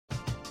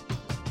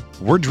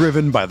We're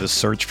driven by the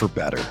search for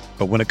better.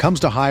 But when it comes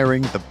to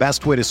hiring, the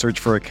best way to search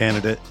for a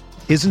candidate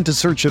isn't to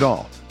search at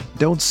all.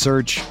 Don't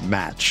search,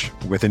 match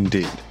with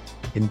Indeed.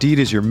 Indeed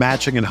is your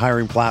matching and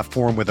hiring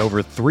platform with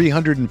over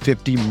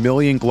 350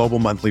 million global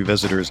monthly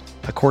visitors,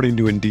 according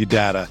to Indeed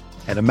data,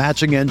 and a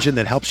matching engine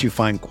that helps you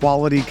find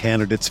quality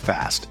candidates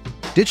fast.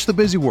 Ditch the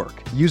busy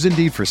work. Use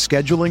Indeed for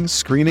scheduling,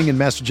 screening, and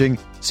messaging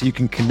so you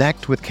can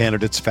connect with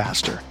candidates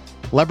faster.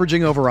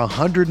 Leveraging over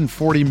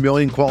 140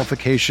 million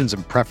qualifications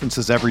and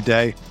preferences every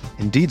day,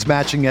 Indeed's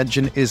matching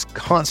engine is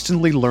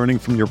constantly learning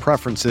from your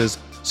preferences,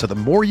 so the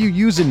more you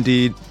use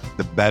Indeed,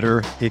 the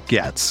better it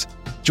gets.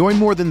 Join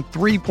more than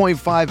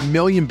 3.5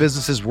 million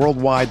businesses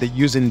worldwide that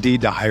use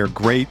Indeed to hire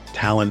great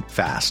talent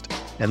fast.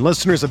 And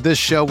listeners of this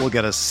show will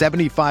get a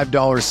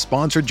 $75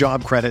 sponsored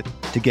job credit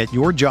to get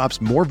your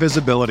jobs more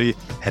visibility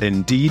at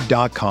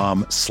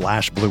Indeed.com/Blue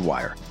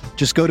Wire.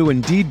 Just go to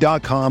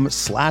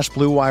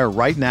Indeed.com/Blue Wire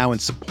right now and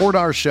support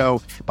our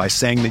show by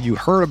saying that you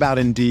heard about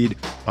Indeed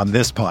on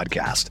this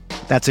podcast.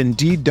 That's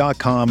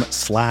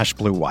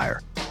Indeed.com/Blue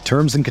Wire.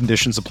 Terms and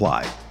conditions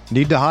apply.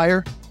 Need to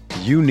hire?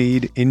 You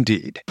need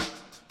Indeed.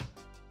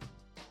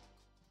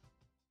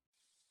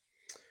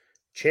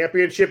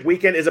 Championship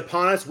weekend is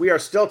upon us. We are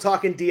still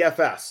talking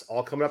DFS.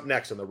 All coming up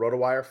next on the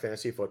RotoWire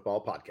Fantasy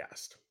Football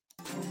Podcast.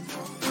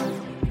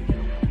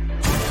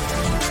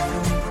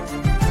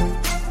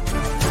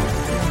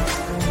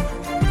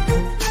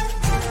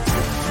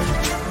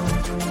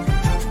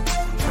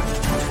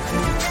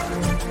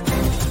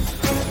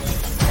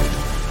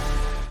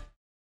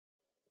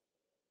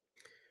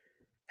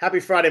 Happy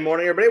Friday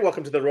morning, everybody.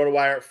 Welcome to the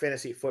RotoWire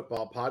Fantasy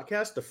Football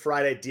Podcast, the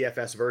Friday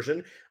DFS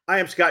version. I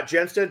am Scott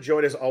Jenstad,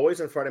 joined as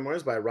always on Friday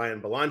mornings by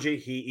Ryan Belangi.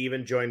 He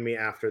even joined me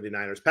after the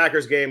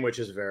Niners-Packers game, which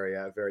is very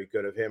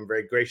good of him,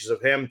 very gracious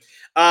of him.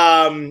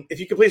 If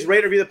you could please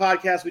rate and review the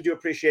podcast, we do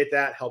appreciate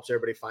that. Helps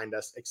everybody find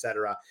us,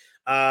 etc.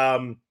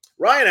 Ryan,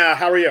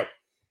 how are you?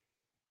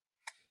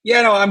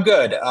 Yeah, no, I'm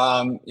good.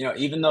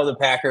 Even though the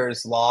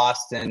Packers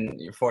lost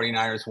and your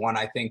 49ers won,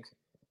 I think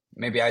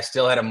maybe I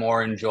still had a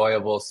more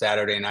enjoyable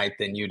Saturday night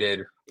than you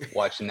did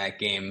watching that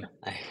game.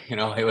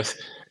 It was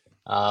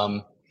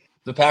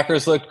the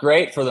Packers looked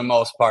great for the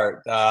most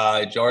part.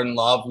 Jordan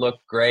Love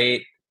looked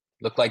great.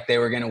 Looked like they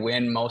were going to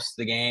win most of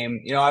the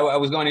game. I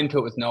was going into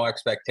it with no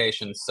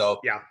expectations. So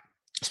yeah,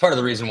 it's part of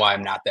the reason why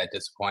I'm not that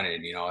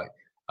disappointed.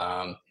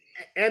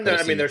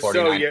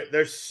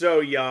 They're so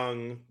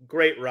young.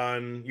 Great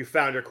run. You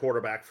found your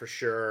quarterback for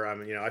sure.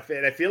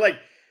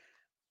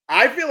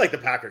 I feel like the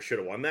Packers should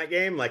have won that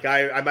game. Like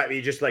I might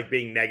be just like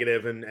being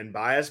negative and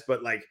biased,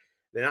 but like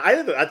I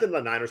think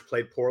the Niners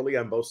played poorly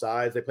on both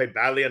sides. They played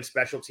badly on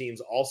special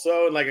teams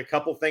also, and like a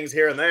couple things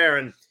here and there.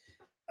 And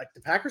like the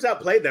Packers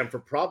outplayed them for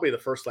probably the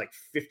first like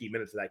 50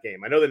 minutes of that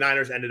game. I know the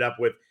Niners ended up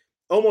with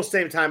almost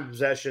same time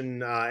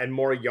possession and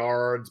more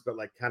yards, but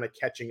like kind of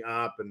catching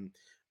up. And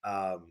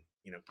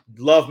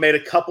Love made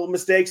a couple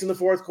mistakes in the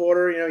fourth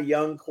quarter.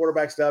 Young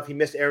quarterback stuff. He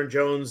missed Aaron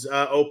Jones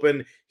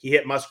open. He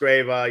hit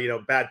Musgrave.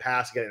 Bad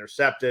pass, got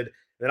intercepted. And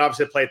then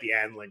obviously play at the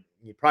end. Like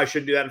you probably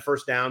shouldn't do that in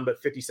first down,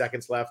 but 50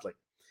 seconds left. Like,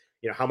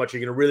 how much are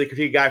you going to really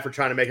critique a guy for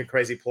trying to make a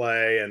crazy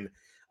play? And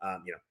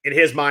in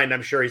his mind,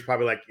 I'm sure he's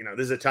probably like,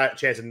 this is a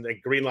chance. And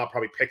like, Greenlaw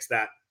probably picks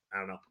that. I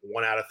don't know,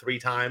 1 out of 3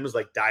 times,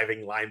 like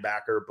diving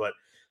linebacker. But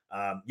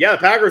the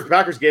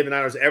Packers gave the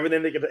Niners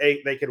everything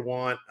they could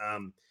want.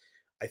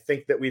 I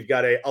think that we've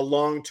got a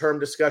long-term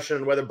discussion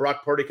on whether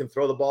Brock Purdy can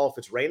throw the ball if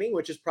it's raining,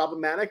 which is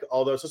problematic.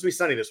 Although it's supposed to be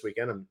sunny this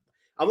weekend. I'm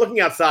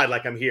looking outside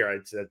like I'm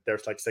here.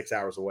 There's like 6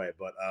 hours away,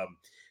 but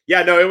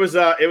it was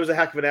a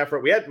heck of an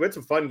effort. We had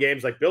some fun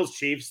games like Bills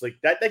Chiefs. Like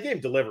that game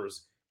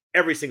delivers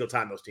every single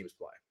time those teams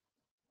play.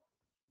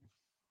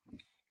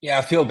 Yeah,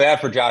 I feel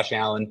bad for Josh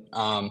Allen.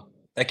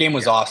 That game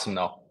was awesome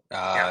though.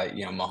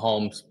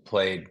 Mahomes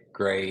played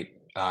great.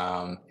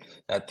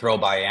 That throw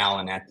by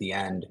Allen at the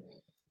end.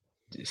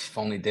 If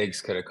only Diggs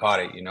could have caught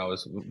it, it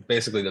was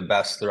basically the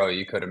best throw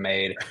you could have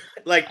made.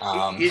 Like,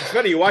 it's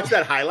funny. You watch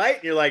that highlight,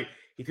 and you're like,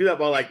 he threw that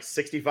ball like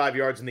 65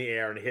 yards in the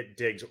air and hit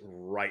Diggs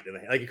right in the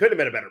head. Like, it couldn't have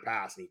been a better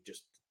pass, and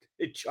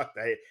it chucked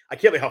that. I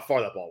can't believe how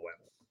far that ball went.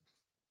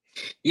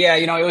 Yeah,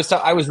 it was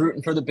tough. I was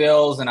rooting for the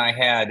Bills, and I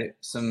had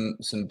some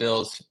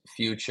Bills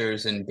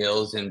futures and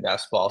Bills in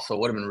best ball, so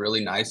it would have been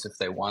really nice if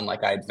they won.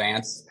 Like, I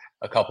advanced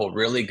a couple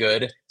really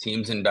good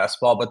teams in best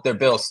ball, but they're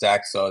Bills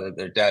stacked, so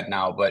they're dead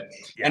now. But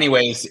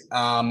anyways,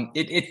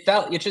 it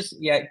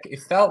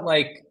felt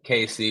like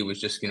KC was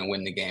just going to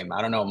win the game.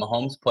 I don't know.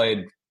 Mahomes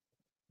played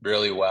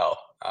really well.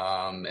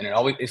 And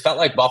it felt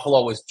like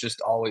Buffalo was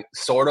just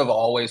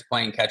always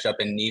playing catch up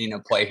and needing a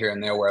play here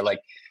and there where like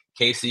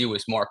KC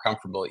was more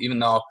comfortable, even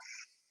though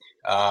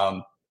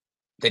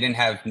they didn't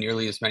have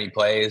nearly as many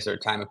plays or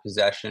time of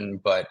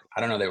possession, but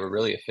I don't know. They were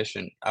really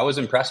efficient. I was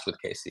impressed with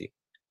KC.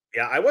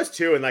 Yeah, I was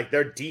too. And like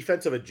their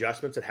defensive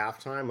adjustments at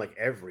halftime, like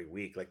every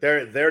week, like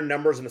their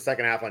numbers in the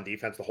second half on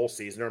defense the whole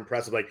season are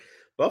impressive. Like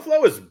Buffalo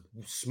was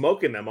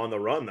smoking them on the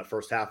run the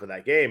first half of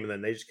that game. And then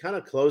they just kind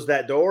of closed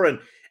that door. And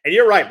And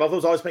you're right,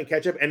 Buffalo's always playing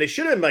catch up, and they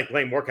should have been like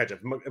playing more catch up.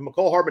 If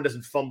McCole Hardman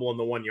doesn't fumble on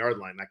the 1 yard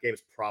line, that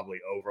game's probably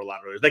over a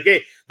lot earlier.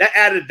 That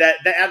added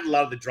a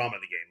lot of the drama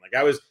of the game. Like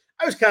I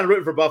was kind of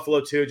rooting for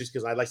Buffalo too, just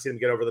because I'd like to see them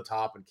get over the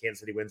top, and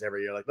Kansas City wins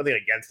every year. Like nothing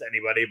against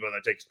anybody, but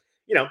it takes,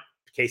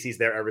 Casey's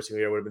there every single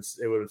year. It would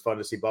have been fun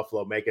to see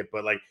Buffalo make it,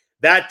 but like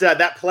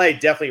that play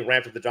definitely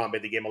ramped up the drama,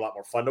 made the game a lot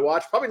more fun to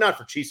watch. Probably not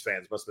for Chiefs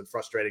fans. Must have been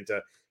frustrating to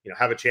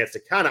have a chance to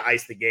kind of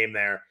ice the game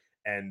there.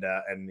 And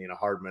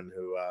Hardman,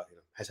 who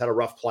has had a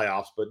rough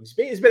playoffs, but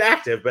he's been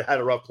active, but had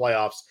a rough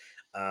playoffs.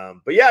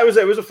 But yeah, it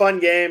was a fun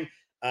game.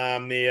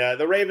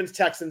 The Ravens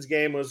Texans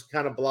game was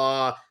kind of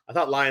blah. I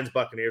thought Lions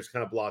Buccaneers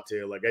kind of blah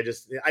too. Like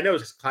I know it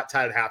was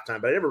tied at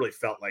halftime, but I never really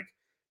felt like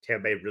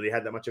Tampa Bay really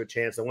had that much of a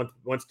chance. And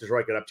once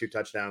Detroit got up 2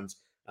 touchdowns,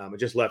 it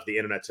just left the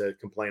internet to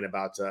complain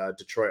about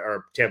Detroit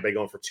or Tampa Bay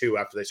going for 2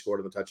 after they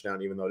scored on the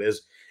touchdown, even though it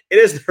is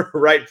the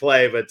right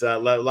play. But a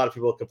lot of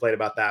people complain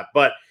about that.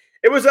 But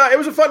it was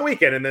a fun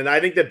weekend, and then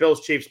I think that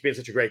Bills Chiefs being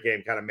such a great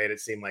game kind of made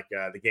it seem like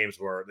the games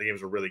were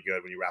really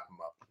good when you wrap them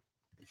up.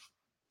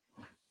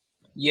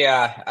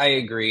 Yeah, I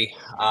agree.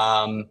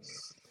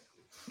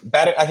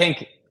 Better, I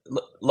think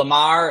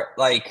Lamar,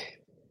 like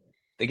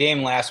the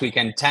game last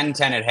weekend,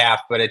 10-10 at half,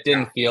 but it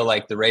didn't feel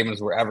like the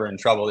Ravens were ever in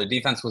trouble. The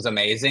defense was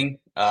amazing.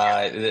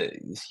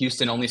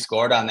 Houston only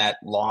scored on that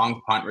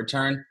long punt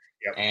return,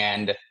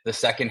 and the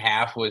second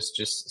half was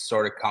just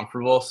sort of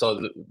comfortable. So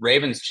the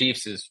Ravens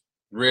Chiefs is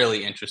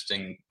really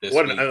interesting this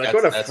week.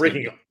 What a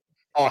freaking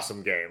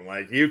awesome game.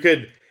 Like you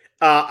could,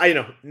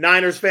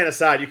 Niners fan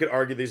aside, you could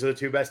argue these are the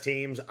 2 best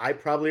teams. I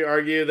probably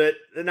argue that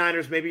the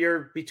Niners maybe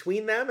are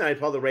between them, and I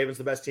call the Ravens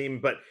the best team.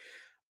 But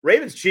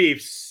Ravens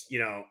Chiefs,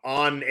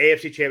 on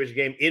AFC Championship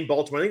game in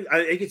Baltimore,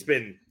 I think it's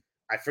been,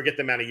 I forget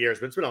the amount of years,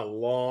 but it's been a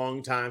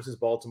long time since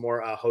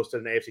Baltimore hosted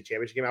an AFC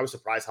Championship game. I was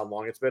surprised how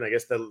long it's been. I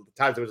guess the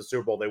times it was a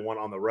Super Bowl, they won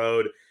on the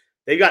road.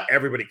 They've got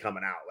everybody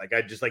coming out.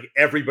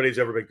 Everybody's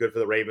ever been good for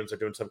the Ravens. They're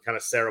doing some kind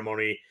of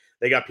ceremony.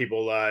 They got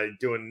people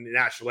doing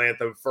national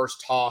anthem,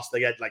 first toss. They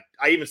got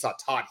I even saw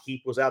Todd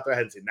Heap was out there. I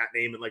hadn't seen that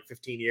name in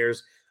 15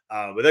 years.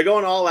 But they're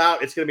going all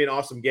out. It's going to be an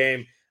awesome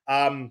game.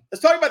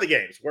 Let's talk about the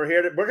games. We're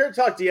here to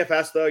talk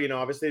DFS though.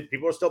 Obviously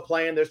people are still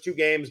playing. There's 2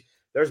 games.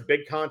 There's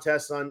big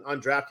contests on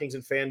DraftKings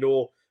and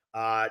FanDuel.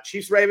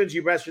 Chiefs Ravens,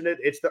 you mentioned it.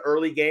 It's the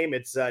early game.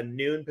 It's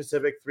noon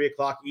Pacific,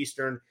 3:00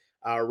 Eastern.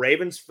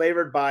 Ravens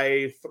favored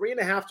by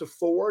 3.5 to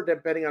 4,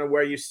 depending on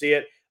where you see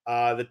it.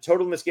 The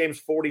total in this game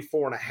is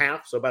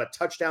 44.5, so about a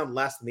touchdown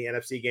less than the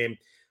NFC game.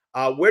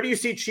 Where do you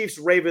see Chiefs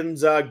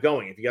Ravens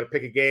going? If you got to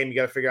pick a game, you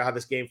got to figure out how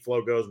this game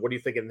flow goes. What do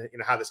you think in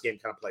how this game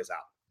kind of plays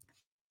out?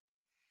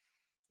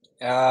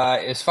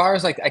 As far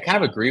as I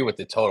kind of agree with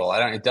the total.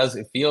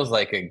 It feels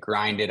like a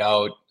grinded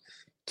out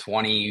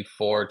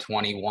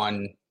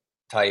 24-21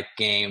 type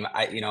game.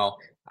 I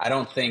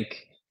don't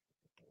think.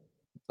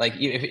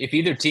 If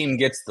either team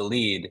gets the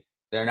lead,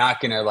 they're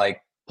not going to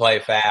play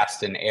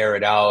fast and air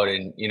it out.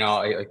 And,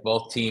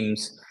 both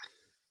teams,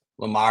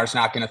 Lamar's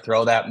not going to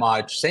throw that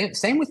much.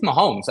 Same with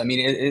Mahomes. I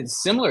mean,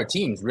 it's similar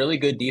teams, really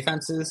good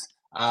defenses.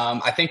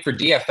 I think for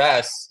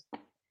DFS,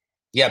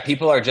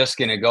 people are just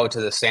going to go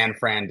to the San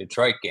Fran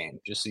Detroit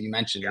game. Just so you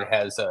mentioned, it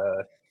has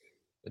a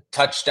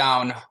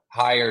touchdown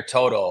higher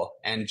total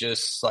and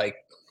just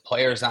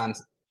players on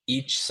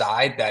each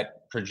side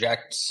that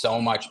project so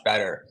much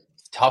better.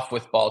 Tough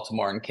with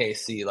Baltimore and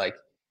KC.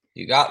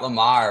 You got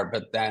Lamar,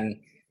 but then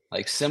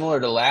similar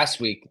to last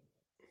week,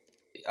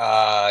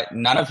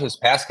 none of his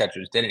pass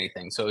catchers did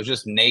anything. So it was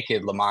just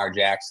naked Lamar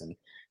Jackson.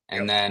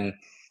 And then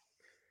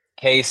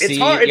KC.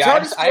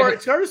 It's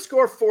hard to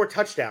score 4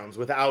 touchdowns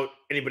without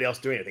anybody else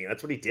doing anything.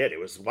 That's what he did. It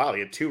was wild.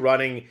 He had 2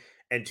 running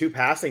and 2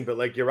 passing,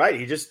 but you're right.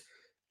 He just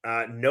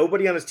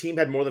nobody on his team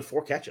had more than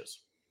 4 catches.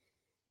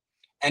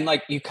 And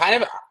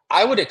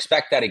I would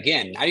expect that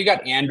again. Now you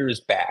got Andrews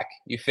back.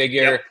 You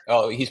figure,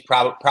 he's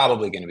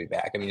probably going to be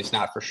back. I mean, it's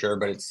not for sure,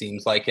 but it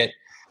seems like it.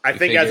 I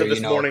think as of this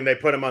morning, they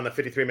put him on the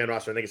 53-man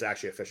roster. I think it's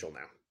actually official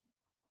now.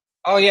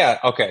 Oh, yeah.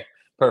 Okay.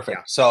 Perfect.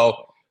 Yeah. So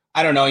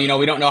I don't know.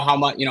 We don't know how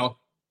much,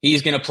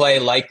 he's going to play.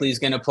 Likely he's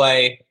going to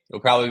play. It'll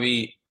probably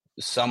be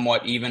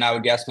somewhat even, I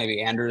would guess.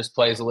 Maybe Andrews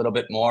plays a little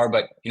bit more,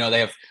 but, they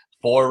have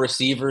 4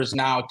 receivers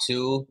now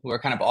too, who are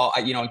kind of all,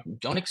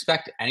 don't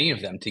expect any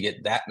of them to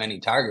get that many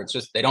targets.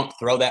 Just they don't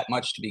throw that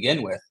much to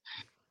begin with.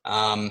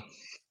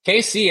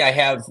 KC, I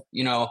have,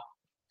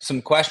 some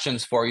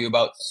questions for you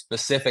about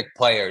specific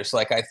players.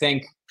 I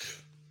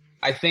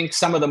think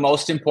some of the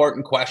most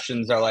important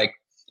questions are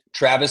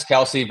Travis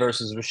Kelce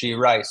versus Rashee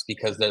Rice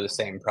because they're the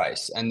same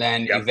price. And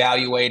then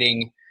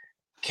evaluating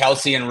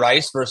Kelce and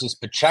Rice versus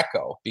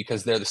Pacheco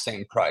because they're the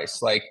same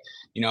price.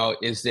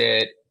 Is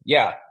it,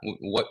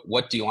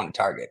 what do you want to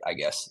target, I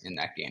guess, in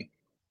that game?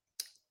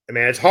 I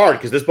mean, it's hard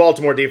because this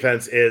Baltimore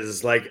defense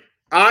is I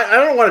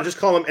don't want to just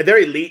call them, they're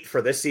elite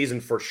for this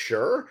season for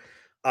sure.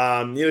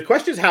 The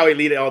question is how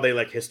elite are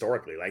they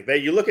historically?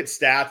 You look at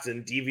stats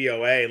and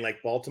DVOA and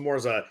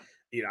Baltimore's I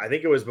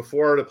think it was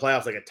before the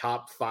playoffs, a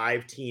top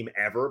 5 team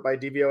ever by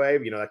DVOA.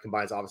 That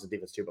combines offense and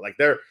defense too, but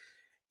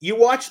you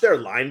watch their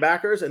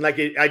linebackers, and like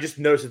I just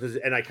noticed this,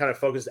 and I kind of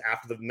focused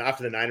after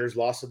the Niners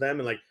lost to them,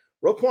 and like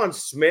Roquan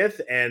Smith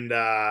and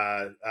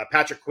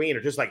Patrick Queen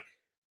are just like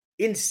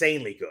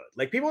insanely good.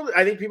 Like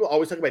I think people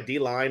always talk about D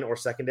line or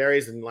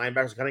secondaries, and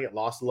linebackers kind of get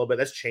lost a little bit.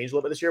 That's changed a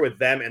little bit this year with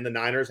them and the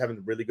Niners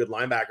having really good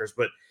linebackers,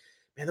 but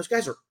man, those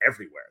guys are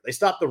everywhere. They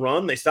stop the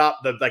run, they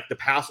stop the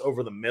pass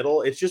over the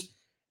middle.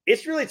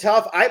 It's really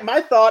tough.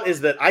 My thought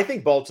is that I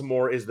think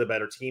Baltimore is the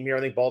better team here. I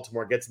think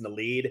Baltimore gets in the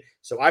lead.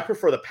 So I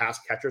prefer the pass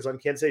catchers on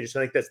Kansas City. Just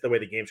think that's the way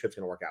the game script's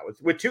going to work out.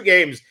 With two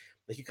games,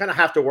 like you kind of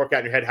have to work out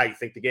in your head how you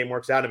think the game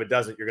works out. If it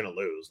doesn't, you're going to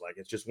lose. Like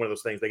it's just one of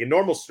those things. Like a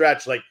normal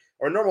stretch,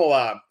 or a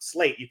normal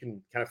slate, you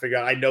can kind of figure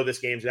out. I know this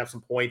game's going to have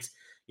some points.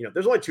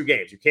 There's only two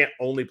games. You can't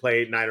only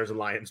play Niners and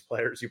Lions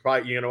players. You're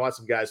going to want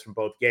some guys from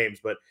both games.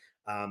 But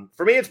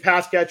for me, it's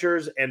pass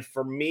catchers, and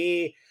for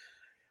me,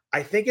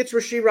 I think it's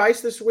Rashee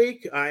Rice this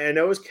week. I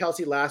know it was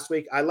Kelsey last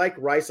week. I like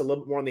Rice a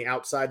little bit more on the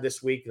outside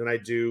this week than I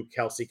do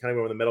Kelsey, kind of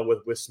over in the middle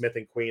with Smith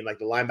and Queen. Like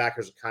the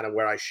linebackers are kind of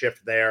where I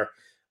shift there.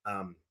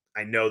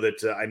 I know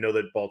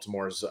that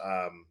Baltimore's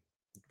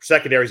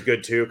secondary is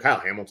good too. Kyle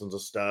Hamilton's a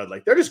stud.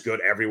 Like they're just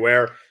good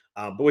everywhere.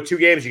 But with two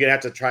games, you're gonna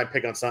have to try and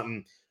pick on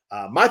something.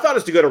 My thought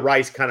is to go to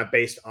Rice, kind of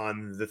based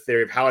on the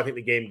theory of how I think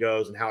the game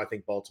goes and how I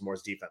think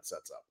Baltimore's defense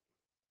sets up.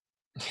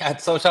 Yeah,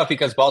 it's so tough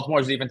because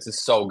Baltimore's defense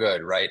is so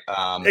good, right?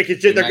 They're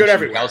good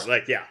everywhere.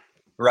 Kelsey, yeah.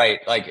 Right.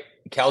 Like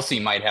Kelsey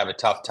might have a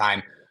tough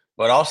time,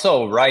 but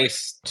also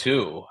Rice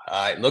too.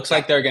 It looks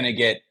like they're going to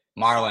get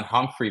Marlon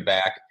Humphrey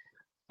back,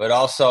 but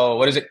also,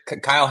 what is it?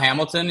 Kyle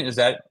Hamilton? Is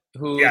that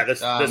who? Yeah,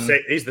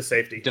 he's the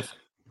safety.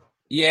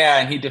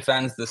 And he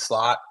defends the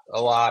slot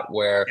a lot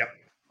where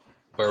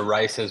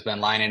Rice has been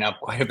lining up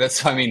quite a bit.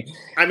 So, I mean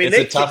it's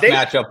a tough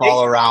matchup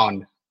all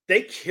around.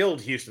 They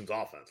killed Houston's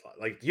offense.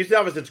 Like Houston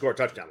offense didn't score a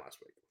touchdown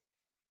last week.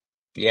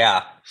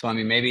 Yeah. So I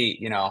mean, maybe,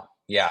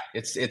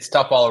 it's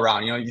tough all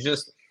around. You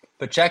just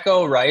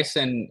Pacheco, Rice,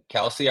 and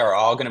Kelsey are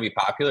all going to be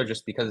popular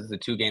just because it's a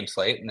 2-game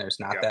slate and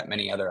there's not that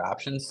many other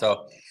options.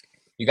 So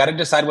you got to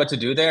decide what to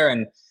do there.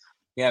 And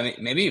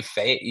maybe you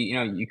fade.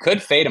 You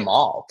could fade them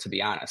all, to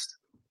be honest.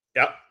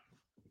 Yep.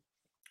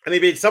 I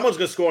mean, someone's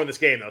going to score in this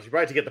game, though. So you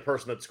probably have to get the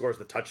person that scores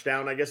the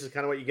touchdown, I guess, is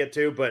kind of what you get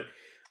to. But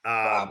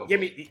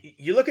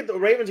you look at the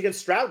Ravens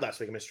against Stroud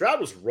last week. I mean, Stroud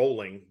was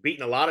rolling,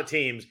 beating a lot of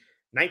teams.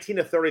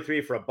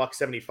 19-33 for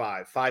 $175,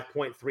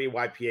 5.3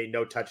 YPA,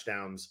 no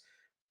touchdowns.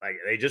 Like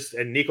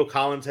and Nico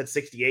Collins had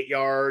 68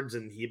 yards,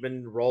 and he'd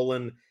been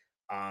rolling.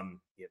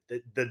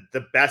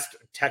 The best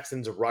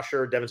Texans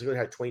rusher, Devin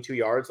Singletary, had 22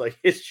 yards. Like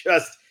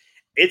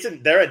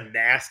they're a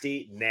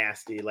nasty,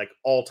 like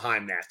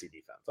all-time nasty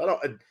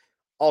defense.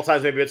 All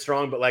times maybe a bit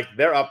strong, but like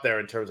they're up there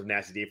in terms of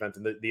nasty defense.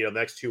 And the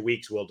next 2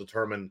 weeks will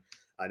determine.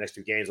 Next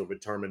 2 games will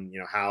determine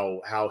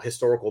how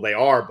historical they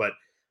are. But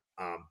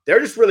they're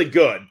just really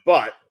good.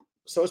 But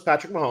so is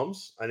Patrick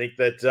Mahomes. I think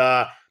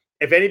that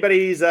if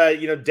anybody's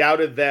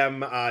doubted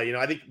them,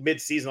 I think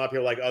mid-season a lot of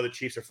people are like, oh, the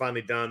Chiefs are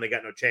finally done. They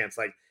got no chance.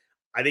 Like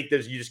I think you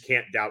just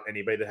can't doubt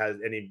anybody that has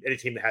any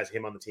team that has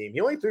him on the team.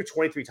 He only threw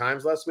 23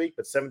 times last week,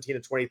 but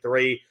 17-23,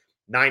 9.3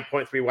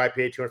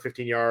 YPA,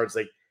 215 yards.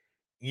 Like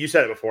you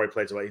said it before he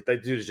played so well.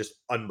 That dude is just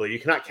unbelievable. You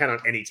cannot count on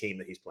any team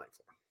that he's playing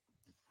for.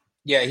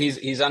 Yeah,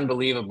 he's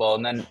unbelievable.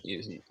 And then,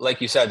 like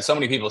you said, so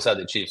many people said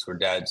the Chiefs were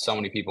dead. So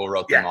many people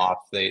wrote them off.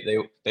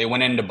 They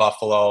went into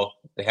Buffalo.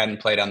 They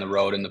hadn't played on the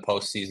road in the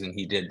postseason.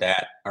 He did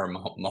that. Or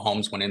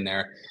Mahomes went in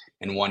there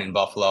and won in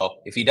Buffalo.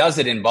 If he does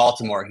it in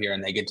Baltimore here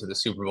and they get to the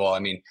Super Bowl, I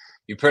mean,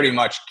 you pretty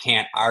much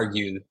can't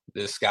argue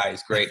this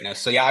guy's greatness.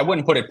 So yeah, I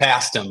wouldn't put it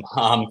past him.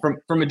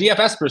 From a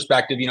DFS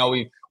perspective,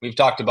 we've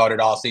talked about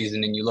it all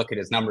season, and you look at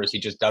his numbers, he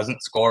just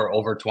doesn't score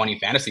over 20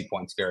 fantasy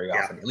points very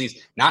often, at least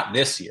not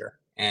this year.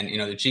 And,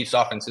 the Chiefs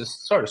offense has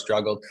sort of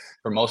struggled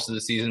for most of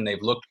the season.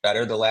 They've looked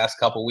better the last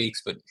couple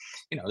weeks, but,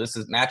 this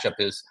matchup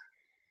is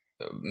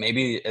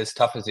maybe as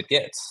tough as it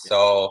gets.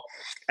 So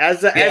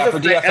as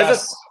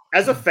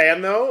a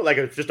fan, though, like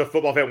just a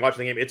football fan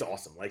watching the game, it's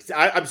awesome. Like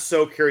I'm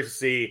so curious to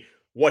see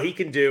what he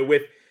can do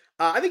with,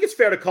 I think it's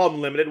fair to call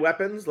him limited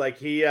weapons. Like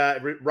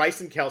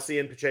Rice and Kelsey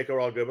and Pacheco are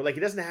all good, but like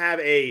he doesn't have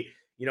a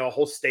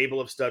whole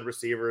stable of stud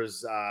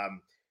receivers.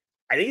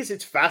 I think it's a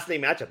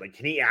fascinating matchup. Like,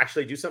 can he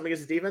actually do something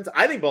against his defense?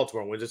 I think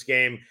Baltimore wins this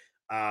game,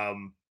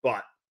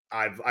 but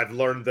I've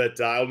learned that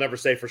I'll never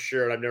say for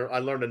sure. And I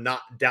learned to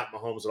not doubt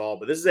Mahomes at all.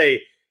 But it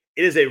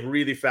is a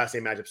really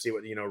fascinating matchup to see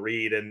what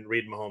Reed and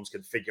Mahomes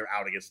can figure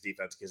out against the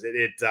defense, because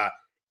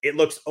it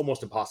looks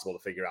almost impossible to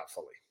figure out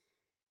fully.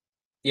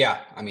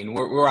 Yeah, I mean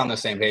we're on the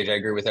same page. I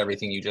agree with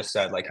everything you just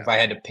said. Like if I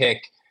had to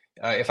pick,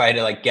 if I had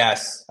to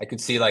guess, I could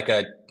see like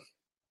a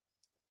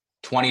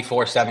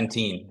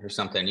 24-17 or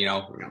something,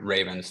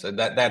 Ravens,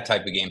 that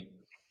type of game.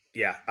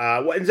 Yeah.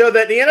 And so the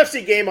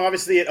NFC game,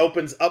 obviously it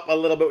opens up a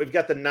little bit. We've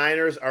got the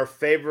Niners are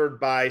favored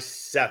by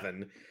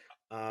 7,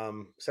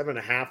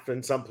 7.5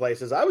 in some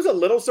places. I was a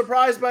little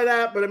surprised by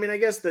that, but I mean, I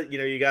guess that,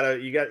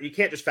 you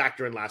can't just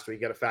factor in last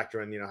week. You got to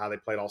factor in, how they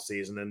played all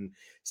season and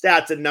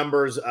stats and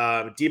numbers.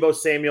 Deebo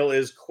Samuel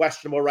is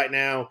questionable right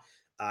now.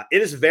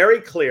 It is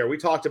very clear. We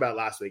talked about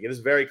last week. It is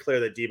very clear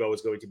that Debo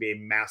was going to be a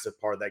massive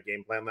part of that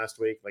game plan last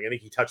week. Like I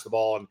think he touched the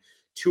ball on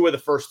 2 of the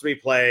first 3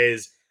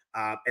 plays,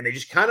 and they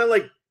just kind of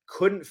like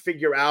couldn't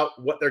figure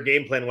out what their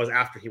game plan was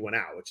after he went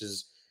out, which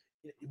is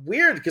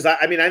weird because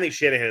I mean I think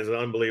Shanahan is an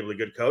unbelievably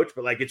good coach,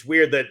 but like it's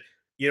weird that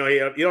you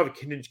don't have a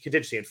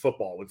contingency in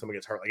football when someone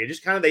gets hurt. Like it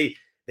just kind of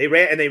they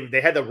ran and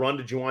they had the run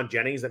to Juwan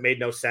Jennings that made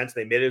no sense.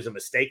 They admitted it was a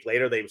mistake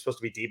later. They were supposed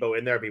to be Debo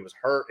in there, but he was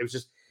hurt.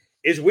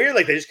 It's weird.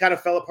 Like they just kind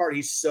of fell apart.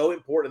 He's so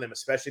important to them,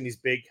 especially in these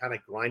big kind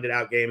of grinded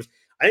out games.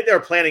 I think they were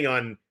planning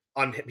on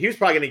he was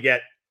probably going to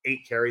get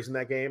 8 carries in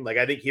that game. Like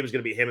I think he was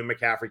going to be him and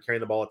McCaffrey carrying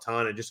the ball a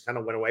ton and just kind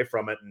of went away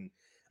from it. And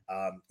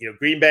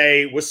Green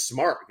Bay was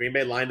smart. Green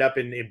Bay lined up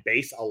in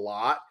base a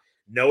lot,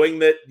 knowing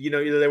that,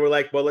 they were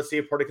like, well, let's see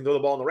if Purdy can throw the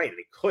ball in the rain. And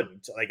he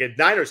couldn't. Like,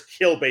 Niners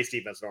kill base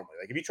defense normally.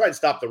 Like, if you try to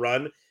stop the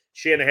run,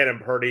 Shanahan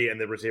and Purdy and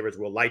the receivers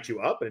will light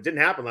you up. And it didn't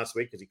happen last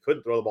week because he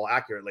couldn't throw the ball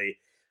accurately.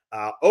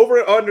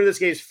 Over and under this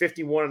game is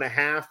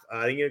 51.5.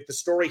 I think the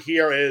story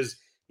here is,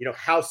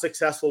 how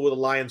successful will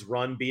the Lions'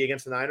 run be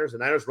against the Niners? The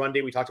Niners' run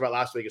D we talked about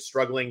last week is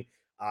struggling.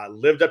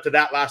 Lived up to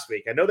that last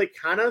week. I know they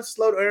kind of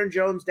slowed Aaron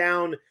Jones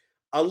down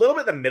a little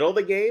bit in the middle of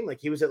the game. Like,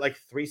 he was at like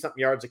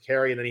 3-something yards a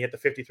carry, and then he hit the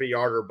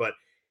 53-yarder. But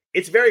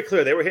it's very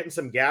clear they were hitting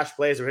some gash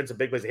plays. They were hitting some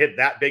big plays. They hit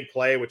that big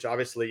play, which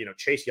obviously,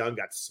 Chase Young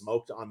got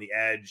smoked on the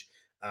edge.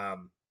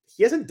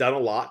 He hasn't done a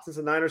lot since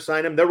the Niners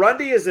signed him. The run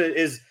D is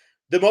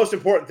the most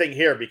important thing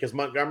here because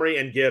Montgomery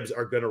and Gibbs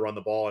are going to run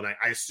the ball, and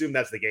I assume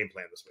that's the game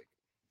plan this week.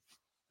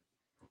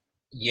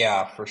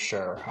 Yeah, for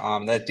sure.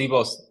 That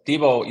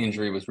Debo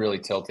injury was really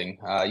tilting.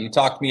 You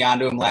talked me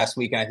onto him last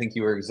week, and I think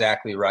you were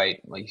exactly right.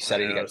 Like you said,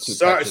 he got 2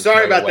 touches.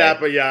 Sorry about away. that,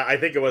 but yeah, I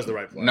think it was the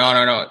right play.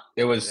 No.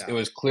 It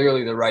was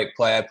clearly the right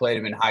play. I played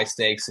him in high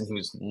stakes, and he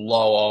was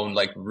low owned,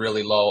 like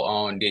really low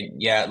owned.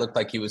 It looked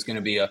like he was going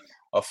to be a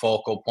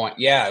focal point.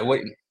 Yeah,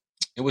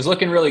 it was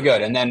looking really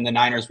good, and then the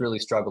Niners really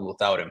struggled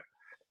without him.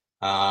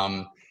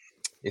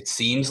 It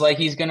seems like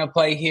he's going to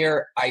play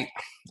here. I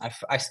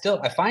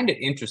find it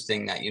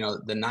interesting that,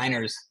 the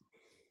Niners,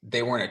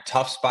 they were in a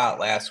tough spot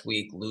last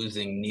week,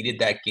 losing, needed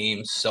that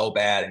game so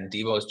bad. And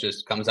Debo's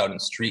just comes out in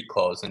street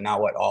clothes. And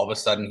now all of a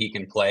sudden he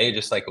can play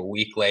just like a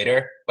week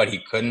later, but he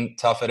couldn't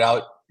tough it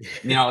out.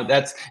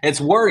 It's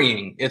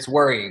worrying. It's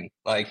worrying.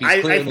 Like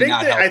he's clearly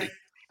not healthy.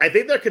 I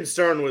think their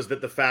concern was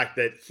that the fact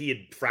that he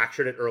had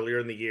fractured it earlier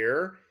in the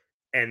year.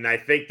 And I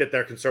think that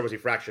their concern was he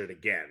fractured it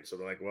again. So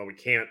they're like, well, we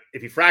can't,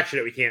 if he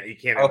fractured it, he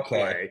can't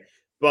play.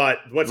 But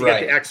once he got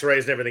the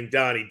x-rays and everything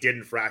done, he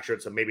didn't fracture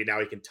it. So maybe now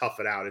he can tough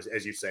it out,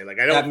 as you say. Like,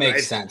 that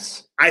makes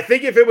sense. I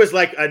think if it was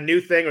like a new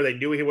thing or they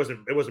knew it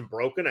wasn't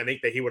broken, I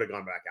think that he would have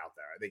gone back out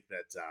there. I think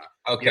that,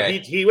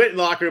 he went in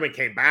the locker room and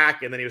came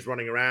back and then he was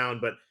running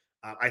around. But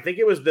I think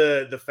it was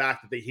the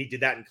fact that he did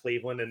that in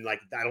Cleveland. And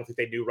like, I don't think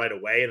they knew right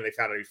away. And they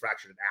found out he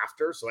fractured it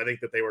after. So I think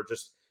that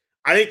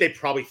I think they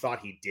probably thought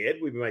he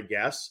did, would be my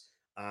guess.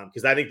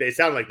 Because I think it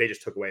sounded like they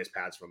just took away his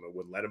pads from him,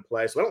 wouldn't let him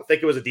play. So I don't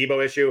think it was a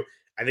Debo issue.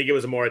 I think it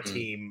was more a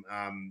team,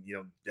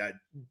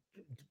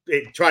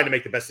 trying to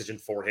make the best decision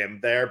for him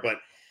there. But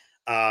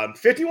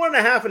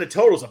 51.5 in a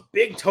total is a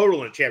big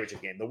total in a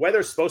championship game. The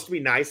weather's supposed to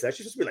be nice. That's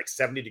supposed to be like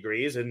 70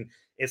 degrees in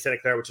Santa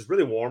Clara, which is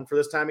really warm for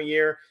this time of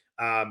year.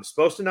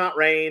 Supposed to not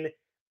rain.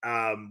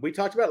 We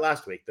talked about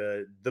last week.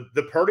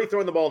 The Purdy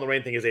throwing the ball in the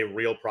rain thing is a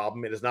real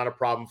problem. It is not a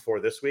problem for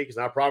this week. It's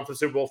not a problem for the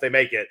Super Bowl if they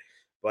make it.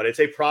 But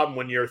it's a problem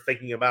when you're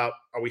thinking about,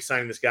 are we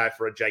signing this guy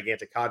for a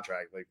gigantic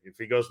contract? Like, if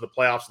he goes to the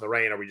playoffs in the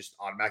rain, are we just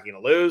automatically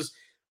going to lose?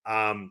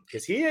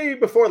 Because he,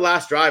 before the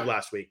last drive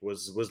last week,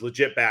 was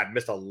legit bad.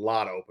 Missed a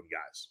lot of open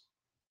guys.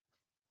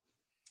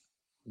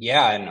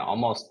 Yeah, and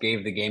almost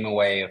gave the game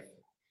away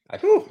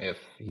if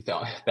he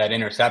thought that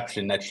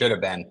interception that should have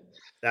been.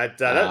 That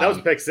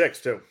was pick 6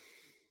 too.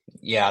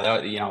 Yeah,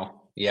 that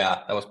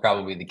was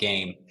probably the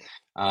game.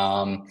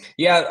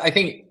 I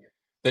think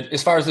that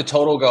as far as the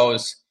total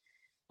goes,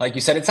 like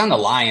you said, it's on the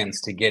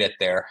Lions to get it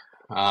there.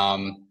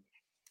 Do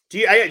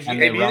you think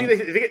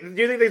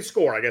they can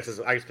score? I guess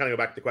I just kind of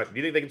go back to the question. Do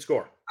you think they can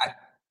score?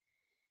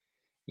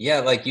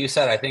 Like you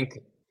said, I think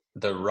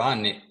the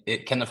run,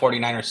 can the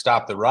 49ers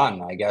stop the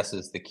run, I guess,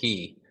 is the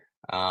key.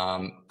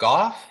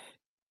 Goff,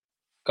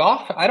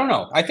 I don't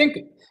know. I think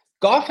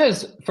Goff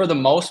has, for the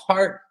most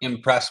part,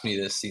 impressed me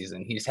this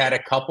season. He's had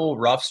a couple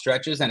rough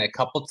stretches and a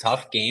couple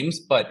tough games,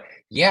 but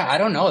I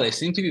don't know. They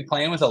seem to be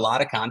playing with a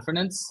lot of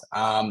confidence.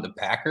 The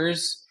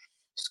Packers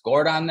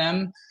scored on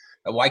them.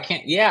 Why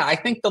can't? I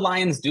think the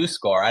Lions do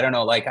score. I don't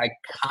know. Like, I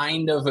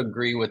kind of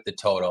agree with the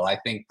total. I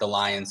think the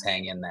Lions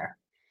hang in there.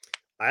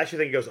 I actually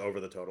think it goes over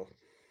the total.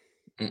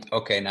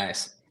 Okay,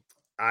 nice.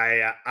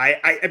 I'm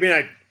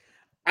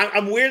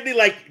weirdly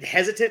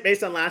hesitant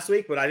based on last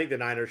week, but I think the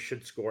Niners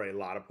should score a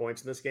lot of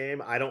points in this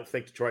game. I don't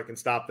think Detroit can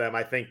stop them.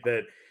 I think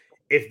that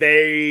if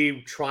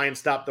they try and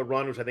stop the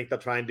run, which I think they'll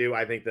try and do,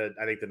 I think the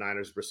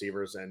Niners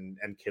receivers and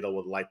Kittle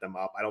would light them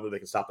up. I don't think they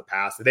can stop the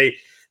pass. They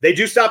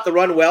do stop the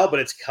run well, but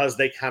it's because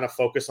they kind of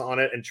focus on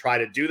it and try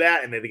to do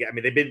that. And they've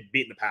been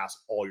beating the pass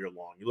all year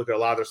long. You look at a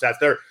lot of their stats;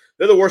 they're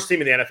the worst team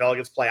in the NFL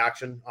against play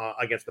action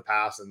against the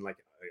pass, and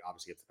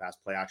obviously gets the pass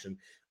play action.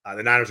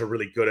 The Niners are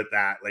really good at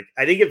that. Like,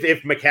 I think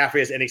if McCaffrey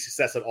has any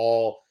success at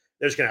all,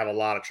 they're just going to have a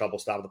lot of trouble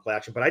stopping the play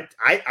action. But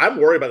I'm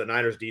worried about the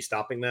Niners D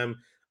stopping them.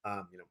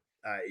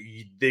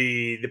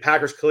 The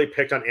Packers clearly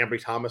picked on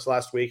Ambry Thomas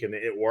last week, and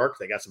it worked.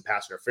 They got some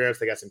pass interference.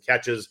 They got some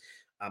catches.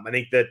 I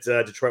think that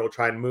Detroit will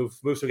try and move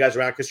some guys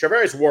around because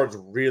Charvarius Ward's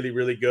really,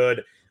 really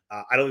good.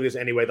 I don't think there's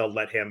any way they'll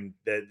let him.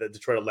 The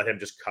Detroit will let him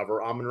just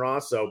cover Amon-Ra.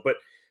 So, but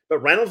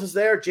Reynolds is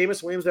there.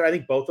 Jameis Williams there. I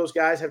think both those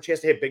guys have a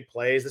chance to hit big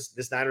plays.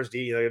 This Niners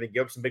D, they're going to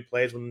give up some big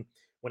plays when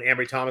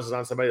Ambry Thomas is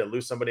on somebody to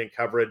lose somebody in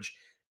coverage.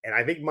 And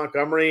I think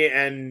Montgomery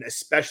and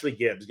especially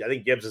Gibbs. I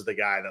think Gibbs is the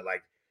guy that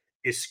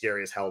is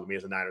scary as hell to me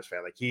as a Niners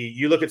fan.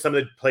 You look at some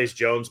of the plays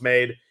Jones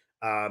made.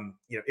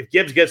 If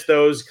Gibbs gets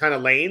those kind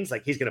of lanes,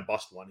 he's going to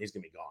bust one. He's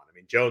going to be gone. I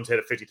mean, Jones hit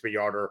a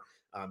 53-yarder.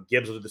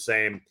 Gibbs will do the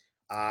same.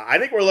 I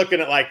think we're looking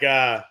at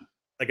a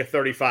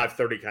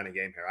 35-30 kind of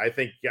game here. I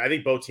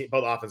think both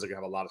offenses are going to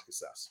have a lot of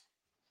success.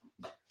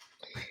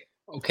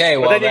 Okay,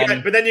 well,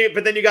 but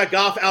then you got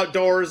Goff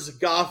outdoors,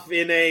 Goff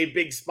in a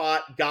big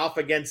spot, Goff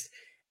against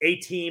a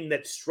team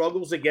that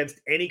struggles against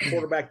any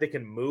quarterback that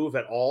can move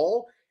at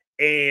all,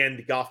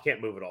 and Goff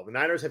can't move at all. The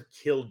Niners have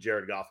killed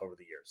Jared Goff over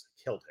the years,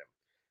 killed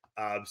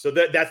him. So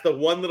that's the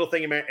one little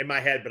thing in my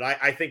head. But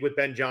I think with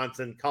Ben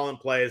Johnson calling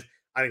plays,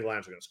 I think the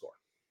Lions are going to score.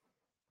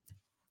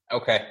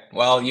 Okay.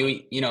 Well,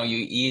 you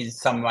ease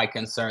some of my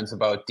concerns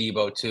about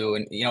Debo too,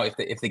 and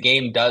if the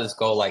game does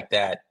go like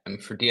that, I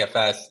mean, for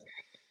DFS,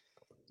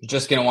 you're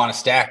just going to want to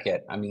stack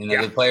it. I mean,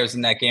 the players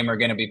in that game are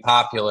going to be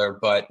popular,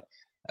 but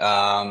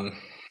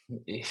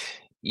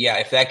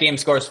if that game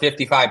scores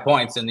 55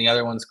 points and the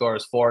other one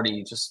scores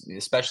 40, just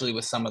especially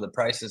with some of the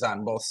prices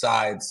on both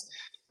sides,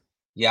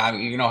 I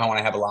want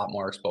to have a lot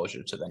more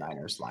exposure to the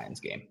Niners-Lions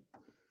game.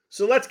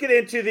 So let's get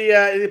into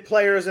the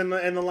players and the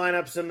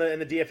lineups and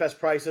the DFS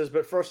prices.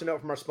 But first, a note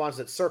from our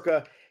sponsors at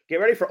Circa. Get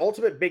ready for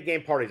ultimate big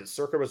game parties at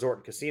Circa Resort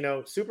and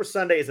Casino. Super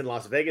Sunday is in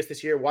Las Vegas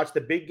this year. Watch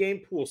the big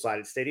game poolside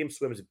at Stadium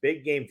Swim's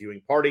big game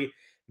viewing party.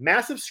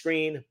 Massive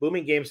screen,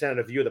 booming game sound, and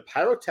a view of the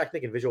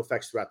pyrotechnic and visual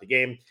effects throughout the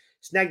game.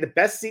 Snag the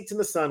best seats in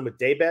the sun with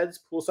day beds,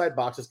 poolside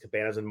boxes,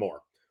 cabanas, and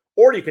more.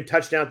 Or you can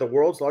touch down at the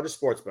world's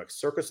largest sportsbook,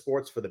 Circa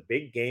Sports, for the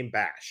big game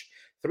bash.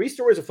 3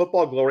 stories of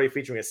football glory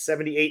featuring a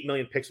 78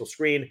 million pixel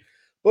screen.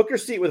 Book your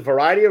seat with a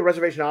variety of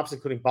reservation options,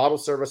 including bottle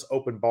service,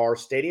 open bar,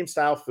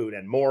 stadium-style food,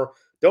 and more.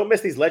 Don't miss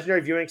these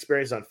legendary viewing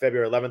experiences on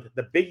February 11th.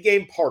 The big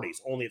game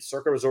parties only at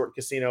Circa Resort and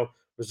Casino.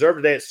 Reserve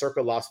today at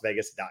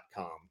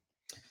circalasvegas.com.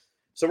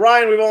 So,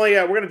 Ryan, we're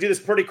going to do this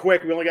pretty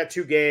quick. We only got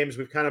 2 games.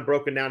 We've kind of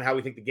broken down how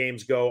we think the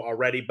games go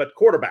already. But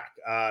quarterback,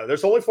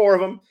 there's only 4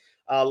 of them.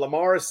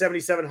 Lamar is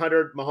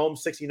 7,700, Mahomes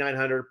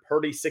 6,900,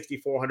 Purdy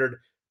 6,400,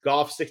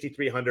 Goff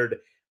 6,300.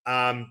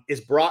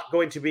 Is Brock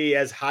going to be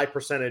as high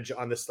percentage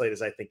on this slate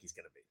as I think he's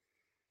going to be?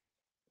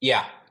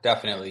 Yeah,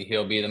 definitely.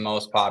 He'll be the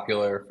most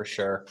popular for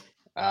sure.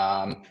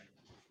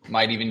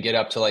 Might even get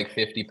up to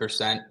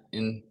 50%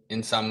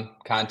 in some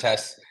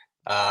contests.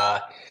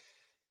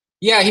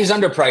 He's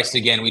underpriced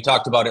again. We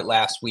talked about it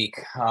last week.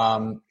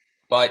 But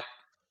I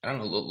don't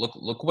know.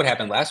 Look what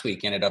happened last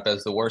week. Ended up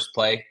as the worst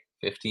play.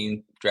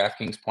 15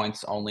 DraftKings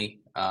points only.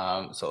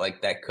 So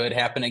that could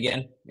happen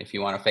again if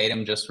you want to fade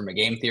him just from a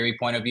game theory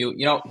point of view.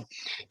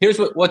 Here's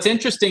what's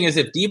interesting is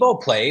if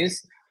Debo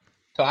plays,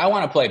 so I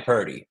want to play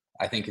Purdy.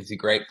 I think it's a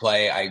great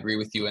play. I agree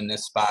with you in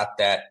this spot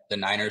that the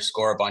Niners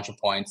score a bunch of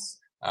points.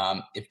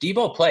 If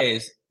Debo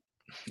plays,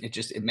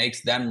 it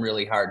makes them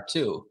really hard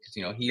too.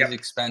 Because, he's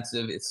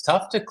expensive. It's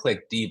tough to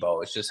click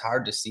Debo. It's just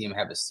hard to see him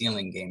have a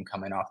ceiling game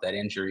coming off that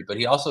injury, but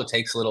he also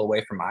takes a little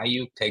away from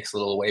Ayuk, takes a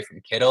little away from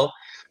Kittle.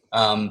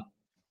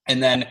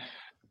 And then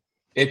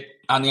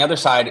on the other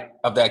side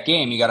of that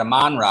game, you got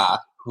Amon-Ra,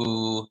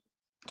 who,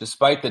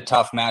 despite the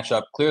tough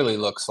matchup, clearly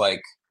looks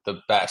like the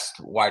best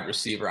wide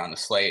receiver on the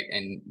slate.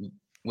 And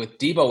with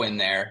Debo in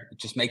there, it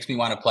just makes me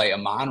want to play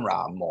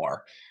Amon-Ra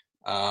more.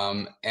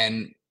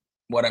 And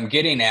what I'm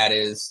getting at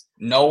is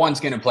no one's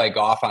going to play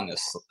Goff on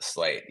this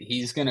slate.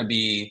 He's going to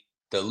be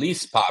the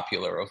least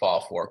popular of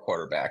all 4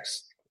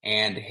 quarterbacks.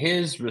 And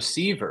his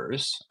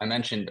receivers, I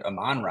mentioned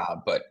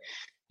Amon-Ra, but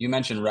you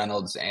mentioned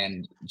Reynolds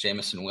and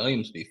Jameson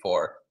Williams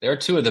before. They're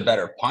 2 of the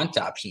better punt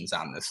options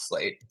on this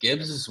slate.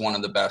 Gibbs is one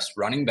of the best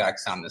running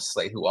backs on this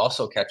slate who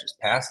also catches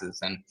passes,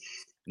 and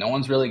no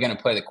one's really going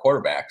to play the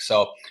quarterback.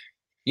 So,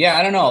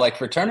 I don't know.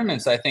 For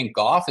tournaments, I think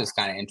Goff is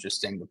kind of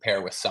interesting to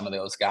pair with some of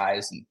those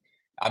guys. And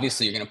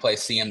obviously, you're going to play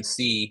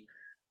CMC.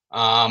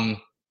 I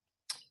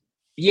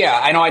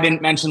know I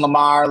didn't mention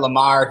Lamar.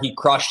 Lamar, he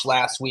crushed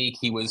last week.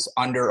 He was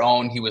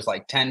under-owned. He was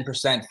 10%,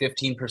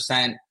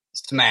 15%.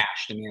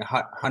 Smashed.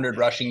 100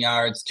 rushing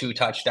yards, 2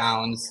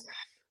 touchdowns.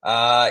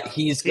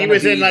 He was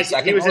in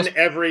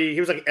every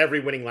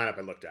winning lineup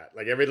I looked at.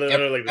 Every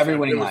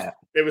winning lineup.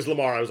 It was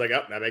Lamar. I was like,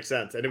 oh, that makes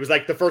sense. And it was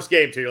the first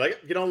game too. You're like,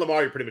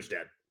 Lamar, you're pretty much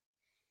dead.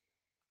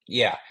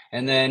 Yeah.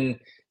 And then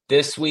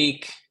this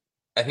week,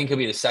 I think he'll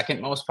be the second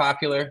most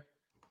popular.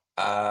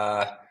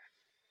 I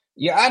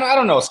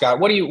don't know, Scott.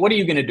 What are you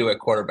going to do at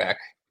quarterback?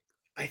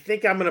 I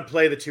think I'm going to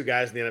play the two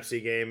guys in the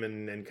NFC game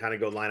and kind of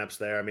go lineups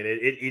there. I mean,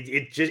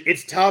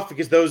 it's tough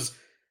because those.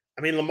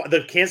 I mean,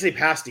 the Kansas City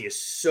pass D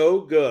is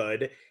so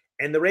good,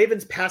 and the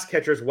Ravens pass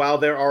catchers. While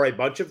there are a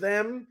bunch of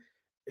them,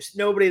 there's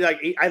nobody like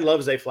I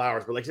love Zay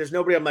Flowers, but like there's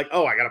nobody I'm like,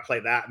 oh, I got to play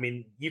that. I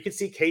mean, you can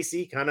see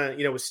KC kind of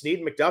with Snead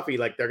and McDuffie,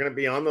 like they're going to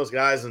be on those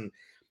guys, and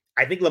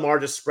I think Lamar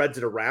just spreads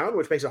it around,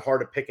 which makes it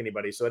hard to pick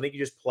anybody. So I think you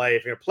just play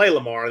if you're going to play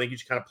Lamar. I think you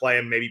just kind of play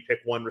him, maybe pick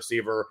one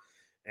receiver,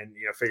 and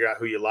figure out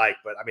who you like.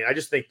 But I mean, I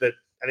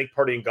think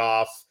Purdy and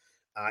Goff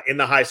in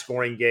the high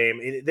scoring game.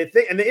 And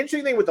the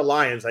interesting thing with the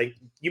Lions, like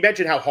you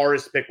mentioned how hard it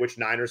is to pick which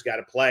Niners got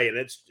to play, and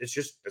it's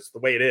the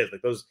way it is.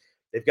 Like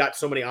they've got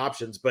so many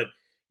options. But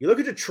you look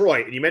at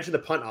Detroit, and you mentioned the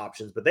punt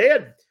options, but they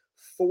had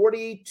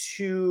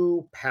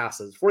 42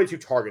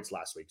 targets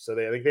last week. So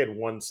I think they had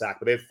one sack,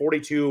 but they had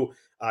 42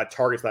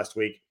 targets last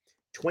week.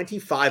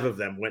 25 of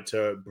them went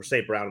to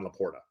St. Brown and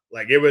Laporta.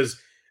 Like it was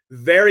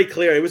very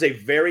clear. It was a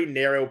very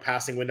narrow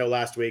passing window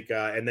last week.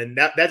 And then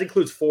that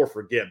includes 4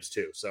 for Gibbs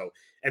too. So,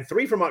 and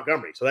 3 for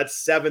Montgomery. So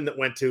that's 7 that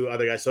went to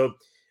other guys. So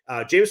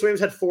James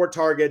Williams had 4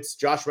 targets.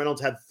 Josh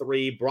Reynolds had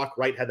 3. Brock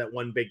Wright had that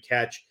one big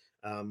catch.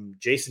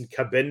 Jason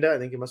Kabinda, I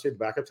think he must be the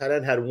backup tight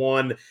end, had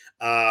 1.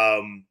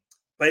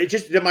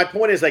 But my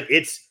point is like,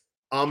 it's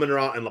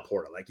Amon-Ra and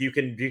Laporta. Like you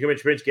can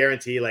bench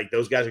guarantee like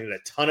those guys are going to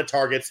get a ton of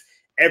targets.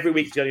 Every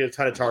week he's going to get a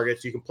ton of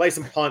targets. You can play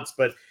some punts,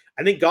 but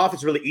I think Goff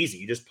is really easy.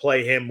 You just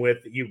play him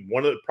with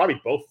probably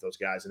both of those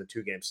guys in a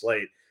 2-game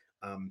slate.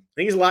 I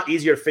think it's a lot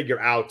easier to figure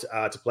out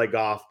to play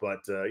Goff, but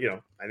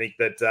I think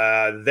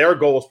that their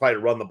goal is probably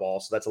to run the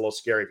ball, so that's a little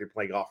scary if you're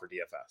playing Goff or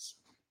DFS.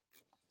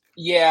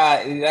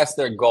 Yeah, that's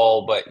their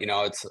goal, but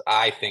it's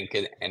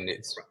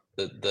it's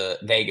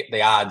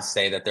the odds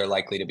say that they're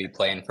likely to be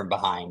playing from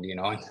behind.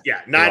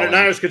 Yeah,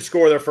 Niners could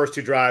score their first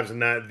 2 drives,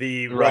 and that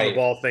the run the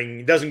ball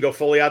thing doesn't go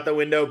fully out the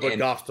window. But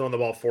Goff's throwing the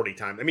ball 40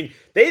 times. I mean,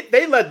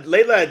 they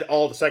led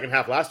all the second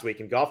half last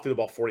week, and Goff threw the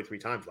ball 43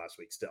 times last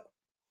week. Still,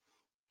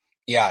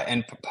 yeah,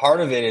 and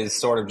part of it is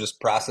sort of just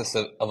process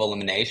of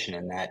elimination,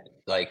 in that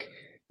like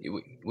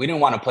we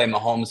didn't want to play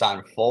Mahomes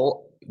on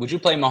full. Would you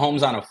play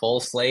Mahomes on a full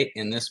slate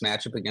in this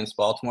matchup against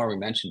Baltimore? We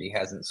mentioned he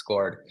hasn't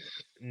scored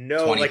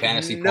 20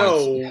 fantasy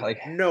points.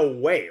 No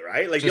way,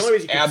 right? Like the just only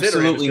reason you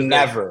absolutely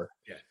never.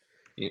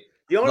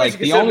 The only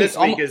reason you consider this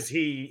week is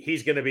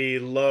he's going to be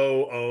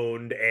low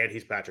owned and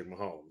he's Patrick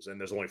Mahomes, and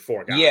there's only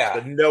 4 guys. Yeah.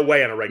 But no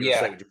way on a regular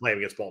slate would you play him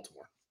against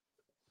Baltimore.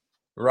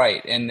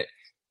 Right, and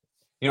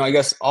I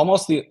guess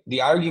almost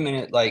the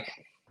argument, like,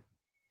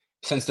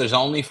 since there's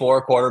only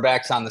 4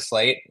 quarterbacks on the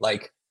slate,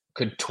 like,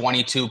 could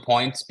 22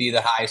 points be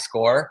the high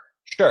score?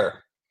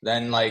 Sure.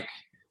 Then like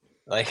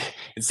it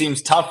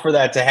seems tough for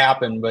that to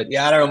happen, but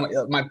yeah, I don't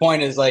know. My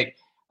point is like,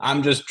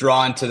 I'm just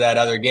drawn to that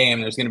other game.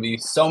 There's going to be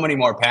so many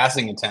more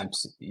passing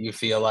attempts, you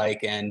feel like,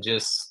 and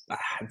just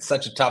it's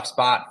such a tough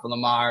spot for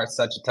Lamar. It's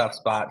such a tough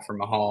spot for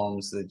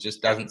Mahomes. It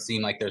just doesn't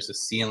seem like there's a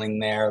ceiling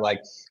there.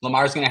 Like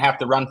Lamar's going to have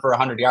to run for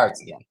 100 yards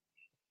again.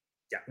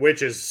 Yeah,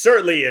 which is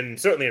certainly in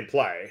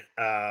play.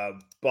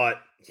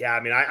 But yeah,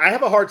 I mean, I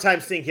have a hard time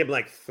seeing him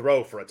like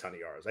throw for a ton of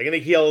yards. Like, I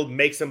think he'll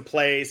make some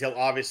plays. They'll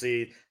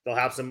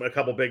have a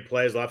couple big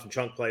plays. They'll have some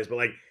chunk plays, but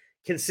like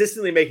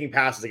consistently making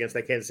passes against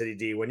that Kansas City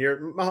D when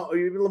you're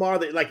Lamar,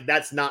 like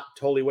that's not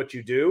totally what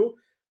you do.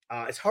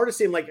 It's hard to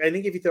see him. Like, I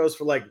think if he throws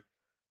for like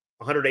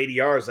 180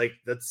 yards, like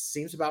that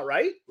seems about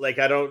right. Like,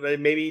 I don't,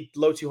 maybe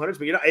low 200s,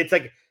 but it's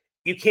like,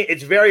 you can't,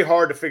 it's very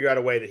hard to figure out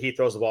a way that he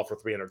throws the ball for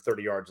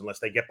 330 yards unless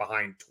they get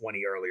behind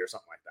 20 early or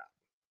something like that.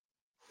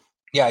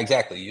 Yeah,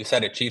 exactly. You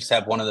said it. Chiefs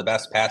have one of the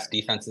best pass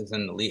defenses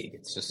in the league.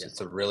 It's just,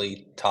 it's a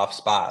really tough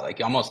spot. Like,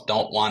 you almost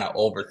don't want to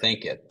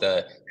overthink it.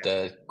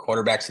 The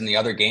quarterbacks in the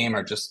other game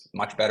are just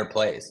much better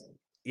plays.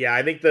 Yeah,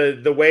 I think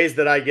the ways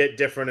that I get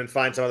different and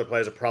find some other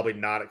plays are probably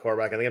not at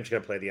quarterback. I think I'm just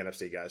going to play the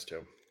NFC guys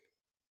too.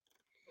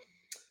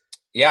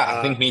 Yeah,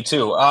 I think me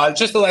too.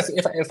 Just the last,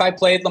 if I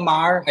played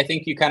Lamar, I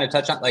think you kind of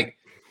touch on, like,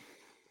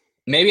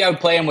 maybe I would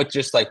play him with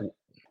just like,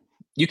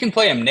 you can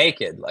play him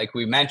naked, like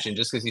we mentioned,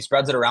 just because he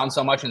spreads it around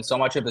so much, and so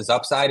much of his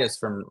upside is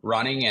from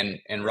running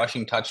and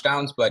rushing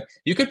touchdowns. But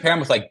you could pair him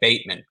with like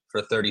Bateman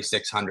for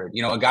 3,600.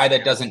 A guy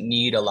that doesn't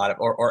need a lot of,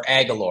 or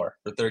Aguilar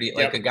for 30,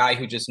 like a guy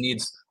who just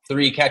needs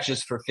 3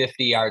 catches for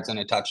 50 yards and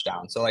a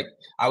touchdown. So like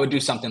I would do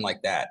something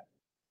like that.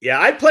 Yeah,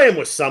 I'd play him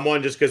with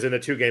someone just because in a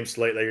 2-game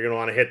slate, like you're going to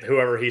want to hit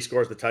whoever he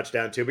scores the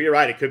touchdown to. But you're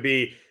right; it could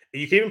be.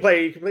 You can even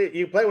play.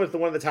 You can play with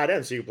one of the tight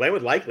ends. So you play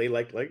with Likely.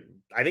 Like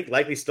I think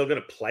Likely's still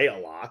going to play a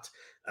lot.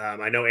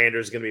 I know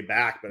Andrews is going to be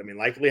back, but I mean,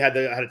 Likely had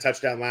a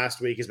touchdown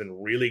last week. He's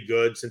been really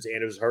good since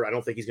Andrews was hurt. I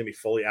don't think he's going to be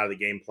fully out of the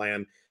game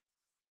plan.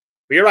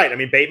 But you're right. I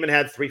mean, Bateman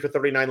had 3 for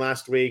 39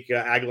 last week.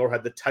 Aguilar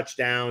had the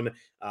touchdown.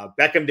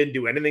 Beckham didn't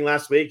do anything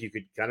last week. You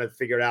could kind of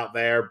figure it out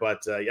there, but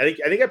I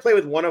think I play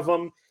with one of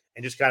them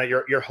and just kind of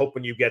you're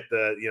hoping you get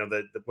the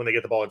when they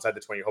get the ball inside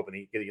the 20, you're hoping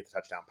you get the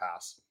touchdown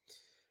pass.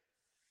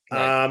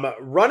 Right.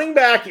 Running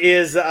back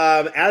is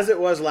as it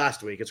was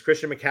last week. It's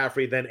Christian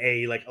McCaffrey, then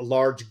a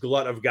large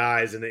glut of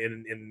guys in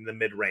the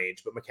mid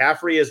range. But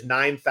McCaffrey is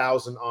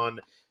 9,000 on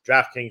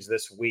DraftKings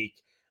this week.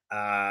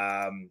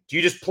 Do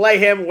you just play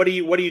him? What do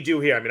you do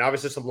here? I mean,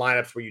 obviously some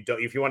lineups where you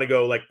don't, if you want to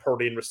go like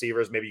Purdy and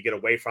receivers, maybe you get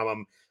away from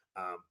him.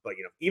 But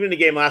even in the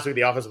game last week,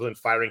 the offense wasn't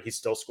firing. He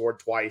still scored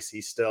twice.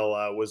 He still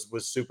was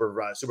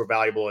super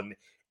valuable in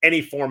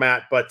any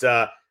format. But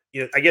I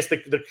guess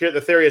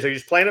the theory is: are you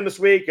just playing him this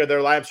week? Are there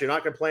lineups you're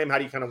not going to play him? How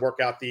do you kind of work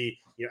out the?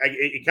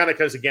 It kind of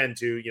comes again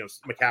to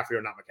McCaffrey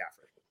or not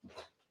McCaffrey.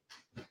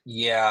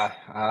 Yeah,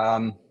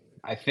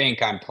 I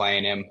think I'm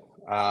playing him.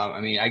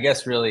 I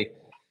guess really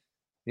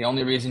the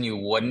only reason you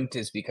wouldn't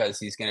is because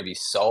he's going to be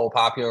so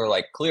popular,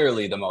 like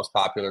clearly the most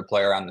popular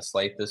player on the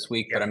slate this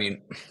week. Yeah. But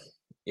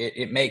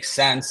it makes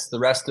sense. The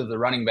rest of the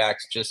running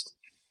backs just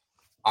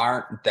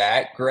aren't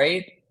that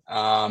great.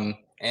 And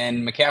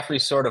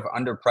McCaffrey's sort of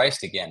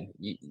underpriced again.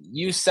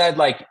 You said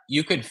like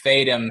you could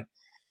fade him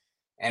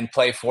and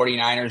play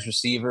 49ers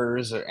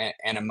receivers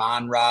and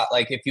Amon-Ra.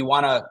 Like if you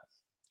want to,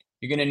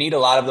 you're going to need a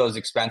lot of those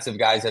expensive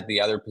guys at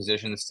the other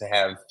positions to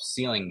have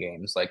ceiling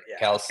games like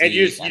Kelsey. And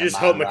you just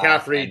hope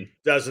McCaffrey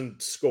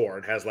doesn't score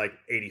and has like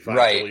 85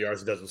 total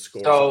yards and doesn't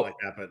score, something like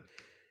that. But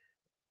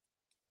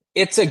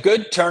it's a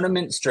good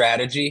tournament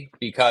strategy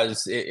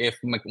because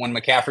when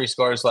McCaffrey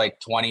scores like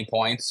 20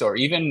 points or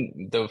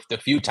even the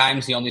few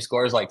times he only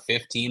scores like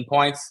 15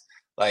 points,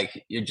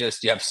 like you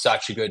have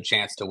such a good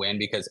chance to win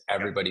because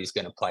everybody's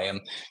going to play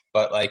him.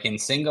 But like in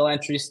single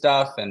entry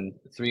stuff and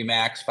 3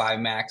 max, 5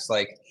 max,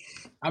 like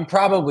I'm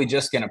probably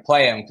just going to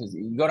play him because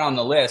you go down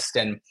the list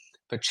and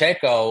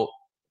Pacheco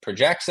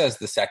projects as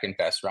the second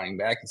best running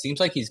back. It seems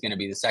like he's going to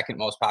be the second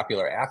most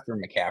popular after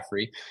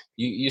McCaffrey.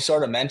 You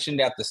sort of mentioned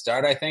at the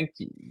start, I think,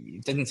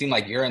 it didn't seem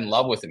like you're in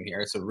love with him here.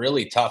 It's a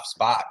really tough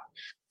spot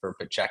for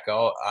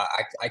Pacheco.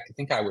 I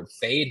think I would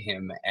fade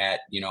him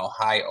at,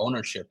 high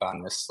ownership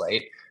on this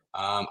slate.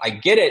 I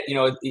get it.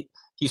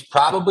 He's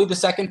probably the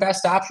second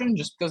best option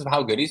just because of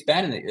how good he's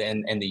been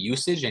and the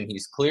usage. And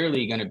he's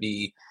clearly going to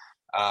be,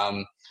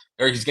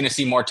 or he's going to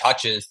see more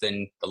touches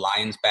than the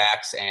Lions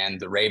backs and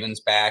the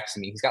Ravens backs.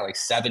 He's got like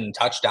 7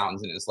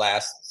 touchdowns in his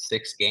last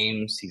 6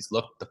 games. He's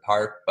looked the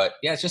part, but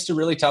yeah, it's just a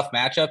really tough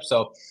matchup.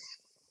 So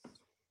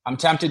I'm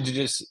tempted to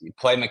just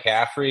play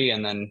McCaffrey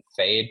and then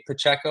fade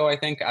Pacheco, I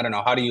think. I don't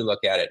know. How do you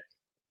look at it?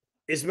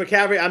 Is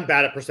McCaffrey, I'm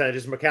bad at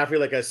percentages. Is McCaffrey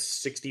like a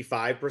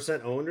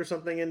 65% owned or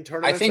something in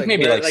tournaments? I think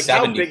maybe like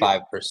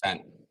 75%.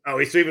 Oh,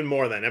 he's even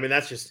more than.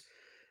 That's just,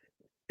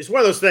 it's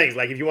one of those things.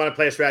 Like if you want to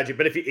play a strategy,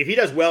 but if he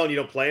does well and you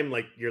don't play him,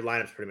 like your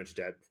lineup's pretty much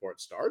dead before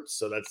it starts.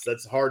 So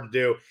that's hard to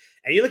do.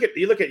 And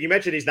you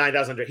mentioned he's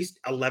 9,000. He's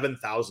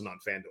 11,000 on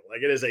FanDuel.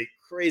 Like it is a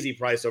crazy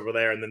price over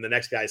there. And then the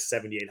next guy is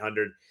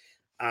 7,800.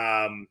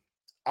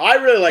 I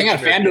really like. On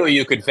FanDuel,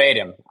 you could fade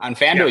him. On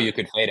FanDuel, you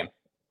could fade him.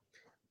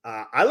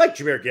 I like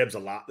Jahmyr Gibbs a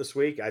lot this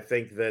week. I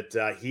think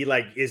that he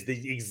is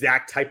the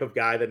exact type of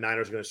guy that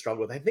Niners are going to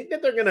struggle with. I think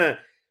that they're going to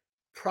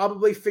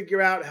probably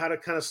figure out how to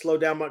kind of slow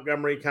down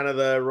Montgomery, kind of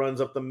the runs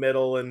up the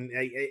middle. And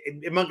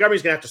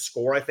Montgomery's going to have to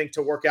score, I think,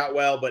 to work out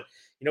well. But,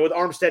 with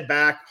Armstead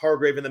back,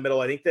 Hargrave in the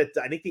middle, I think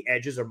the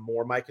edges are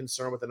more my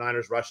concern with the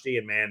Niners rush D.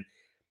 And, man,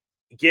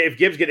 if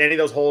Gibbs get any of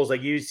those holes,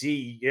 like you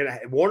see,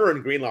 Warner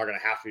and Greenlaw are going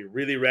to have to be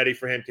really ready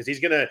for him because he's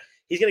going to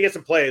get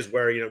some plays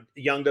where,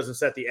 Young doesn't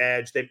set the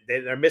edge.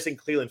 They're missing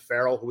Cleveland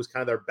Farrell, who was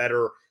kind of their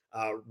better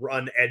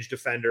run edge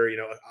defender,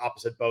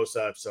 opposite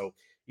Bosa. So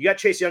you got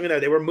Chase Young in there.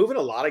 They were moving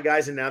a lot of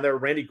guys in now there.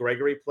 Randy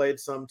Gregory played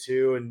some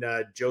too, and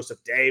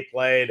Joseph Day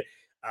played.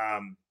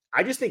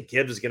 I just think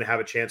Gibbs is going to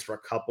have a chance for a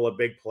couple of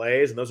big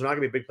plays, and those are not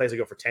going to be big plays that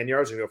go for 10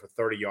 yards. They're going to go for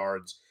 30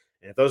 yards.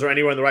 And if those are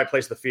anywhere in the right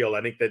place of the field,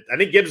 I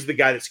think Gibbs is the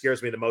guy that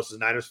scares me the most as a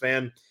Niners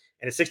fan.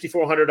 And it's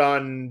 6,400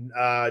 on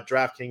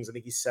DraftKings. I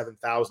think he's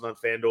 7,000 on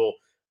FanDuel.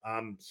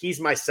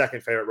 He's my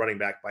second favorite running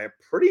back by a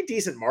pretty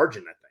decent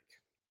margin, I think.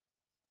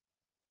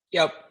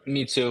 Yep,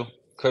 me too.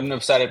 Couldn't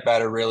have said it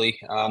better, really.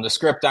 The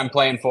script I'm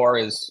playing for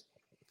is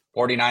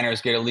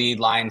 49ers get a lead,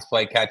 Lions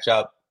play catch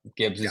up.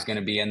 Gibbs is going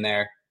to be in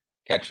there,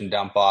 catching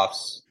dump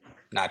offs,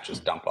 not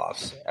just dump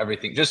offs,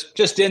 everything.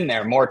 Just in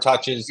there, more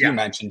touches. Yeah. You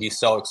mentioned he's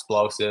so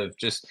explosive.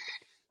 Just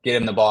get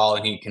him the ball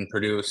and he can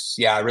produce.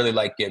 Yeah, I really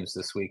like Gibbs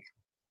this week.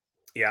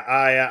 Yeah,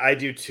 I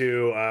do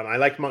too. I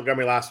liked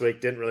Montgomery last week.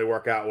 Didn't really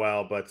work out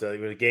well, but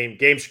the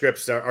game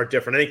scripts are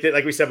different. I think that,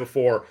 like we said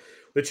before,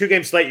 the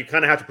 2-game slate, you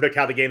kind of have to predict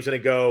how the game's going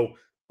to go.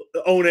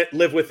 Own it,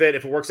 live with it.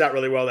 If it works out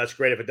really well, that's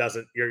great. If it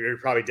doesn't, you're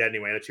probably dead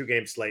anyway. In a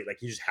 2-game slate,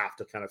 like you just have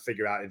to kind of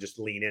figure out and just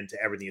lean into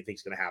everything you think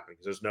is going to happen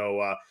because there's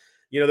no,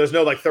 there's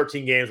no like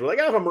 13 games where like,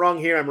 if I'm wrong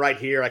here, I'm right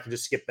here. I can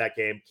just skip that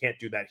game. Can't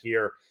do that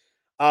here.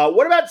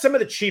 What about some of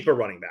the cheaper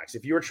running backs?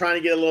 If you were trying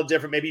to get a little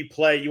different, maybe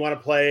you want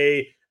to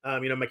play,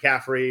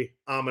 McCaffrey,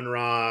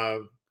 Amon-Ra,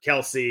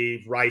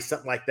 Kelsey, Rice,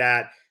 something like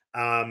that.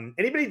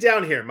 Anybody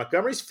down here?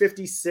 Montgomery's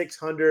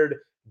 5,600,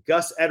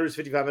 Gus Edwards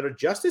 5,500,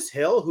 Justice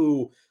Hill,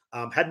 who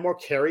had more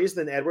carries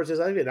than Edwards.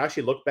 It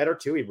actually looked better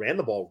too. He ran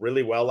the ball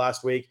really well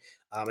last week.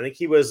 I think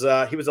he was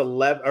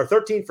 11 or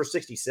 13 for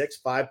 66,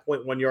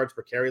 5.1 yards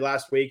per carry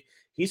last week.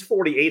 He's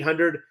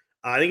 4,800.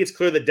 I think it's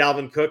clear that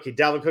Dalvin Cook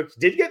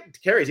did get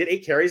carries. He had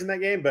 8 carries in that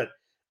game, but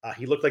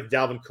he looked like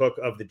Dalvin Cook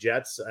of the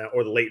Jets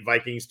or the late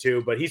Vikings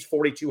too. But he's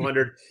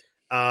 4,200.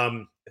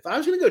 If I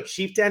was going to go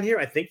cheap down here,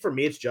 I think for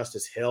me, it's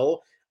Justice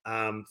Hill.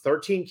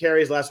 13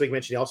 carries last week.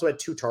 Mentioned he also had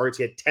 2 targets.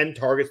 He had 10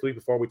 targets the week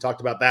before. We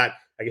talked about that.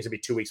 I guess it'd be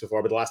 2 weeks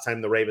before, but the last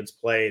time the Ravens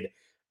played.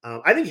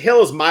 I think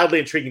Hill is mildly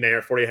intriguing there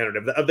at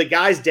 4,800. Of the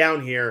guys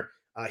down here,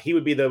 he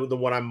would be the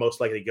one I'm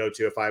most likely to go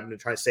to if I'm going to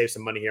try to save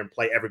some money here and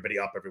play everybody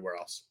up everywhere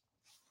else.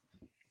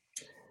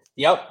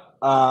 Yep.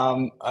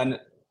 And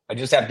I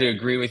just have to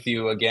agree with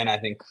you again. I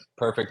think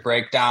perfect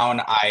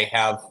breakdown. I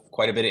have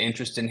quite a bit of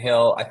interest in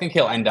Hill. I think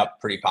he'll end up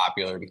pretty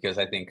popular because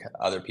I think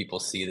other people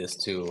see this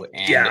too.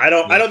 And yeah, I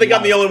don't think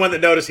I'm the only one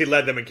that noticed he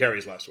led them in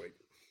carries last week.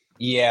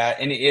 Yeah,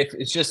 and if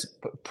it's just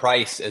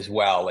price as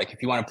well. Like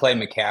if you want to play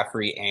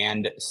McCaffrey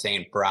and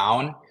St.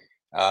 Brown,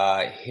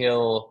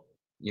 Hill,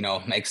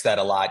 makes that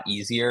a lot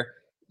easier.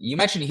 You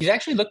mentioned he's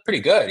actually looked pretty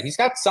good. He's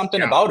got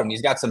something about him.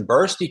 He's got some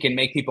burst. He can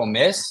make people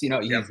miss.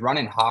 He's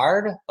running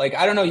hard. Like,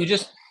 I don't know. You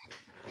just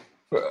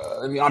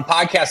on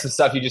podcasts and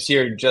stuff, you just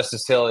hear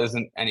Justice Hill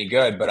isn't any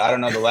good. But I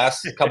don't know. The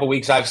last couple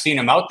weeks I've seen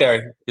him out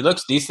there, he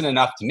looks decent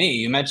enough to me.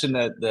 You mentioned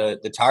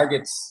the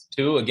targets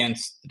too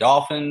against the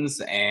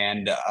Dolphins,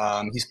 and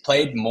he's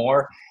played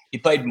more. He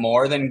played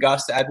more than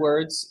Gus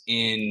Edwards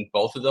in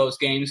both of those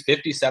games.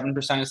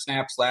 57% of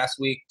snaps last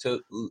week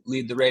to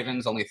lead the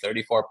Ravens, only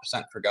 34%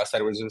 for Gus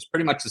Edwards. It was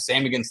pretty much the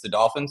same against the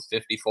Dolphins,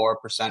 54%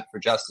 for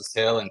Justice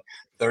Hill and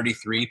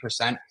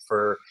 33%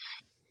 for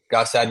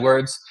Gus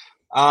Edwards.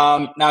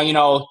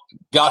 Now,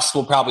 Gus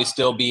will probably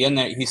still be in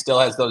there. He still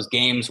has those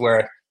games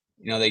where,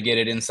 they get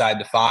it inside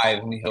the 5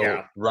 and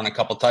he'll run a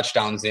couple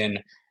touchdowns in.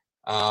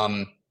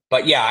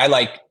 But yeah, I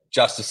like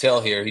Justice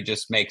Hill here. He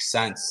just makes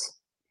sense.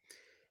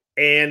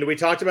 And we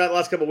talked about it the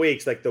last couple of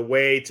weeks, like the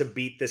way to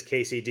beat this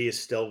KCD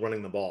is still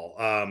running the ball.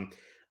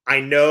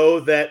 I know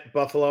that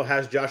Buffalo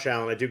has Josh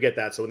Allen. I do get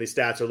that. So when these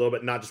stats are a little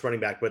bit not just running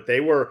back, but they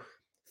were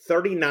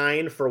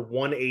 39 for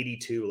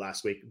 182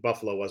 last week.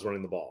 Buffalo was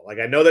running the ball. Like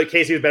I know that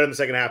KC was better in the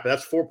second half, but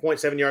that's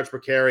 4.7 yards per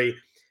carry.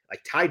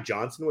 Like Ty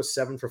Johnson was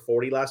 7 for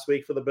 40 last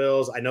week for the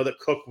Bills. I know that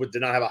Cook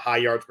did not have a high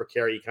yards per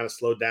carry. He kind of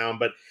slowed down,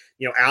 but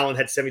Allen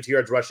had 72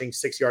 yards rushing,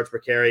 6 yards per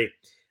carry.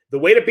 The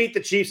way to beat the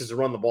Chiefs is to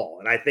run the ball.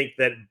 And I think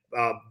that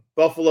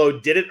Buffalo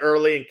did it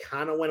early and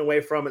kind of went away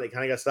from it. They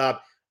kind of got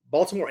stopped.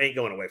 Baltimore ain't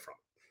going away from it.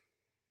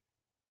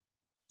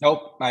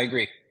 Nope, I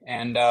agree.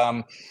 And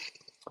I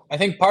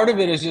think part of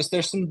it is just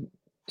there's some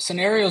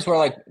scenarios where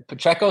like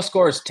Pacheco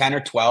scores 10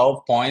 or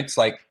 12 points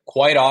like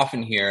quite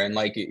often here. And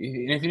like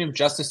even if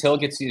Justice Hill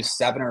gets you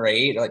 7 or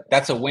 8, like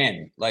that's a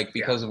win, like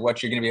because of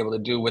what you're going to be able to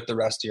do with the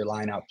rest of your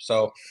lineup.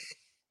 So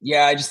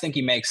yeah, I just think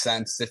he makes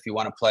sense if you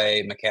want to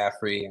play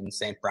McCaffrey and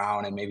St.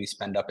 Brown and maybe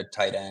spend up at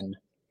tight end.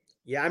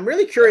 Yeah, I'm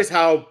really curious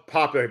how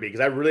popular he'll be because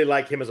I really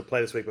like him as a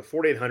play this week, but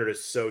 4,800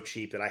 is so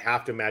cheap that I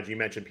have to imagine you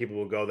mentioned people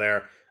will go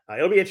there.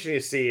 It'll be interesting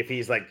to see if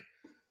he's like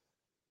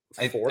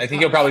I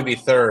think he'll probably be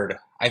third.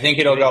 I think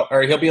it'll go,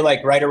 or he'll be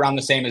like right around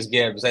the same as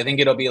Gibbs. I think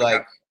it'll be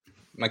like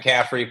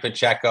McCaffrey,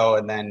 Pacheco,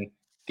 and then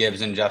Gibbs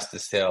and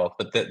Justice Hill.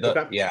 But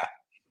yeah.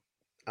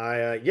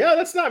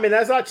 That's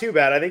not too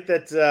bad. I think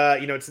that,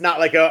 it's not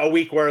like a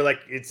week where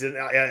like it's,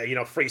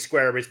 free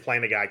square everybody's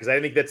playing a guy. Cause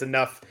I think that's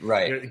enough.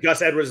 Right.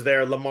 Gus Edwards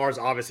there. Lamar's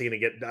obviously going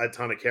to get a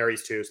ton of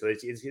carries too. So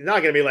it's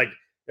not going to be like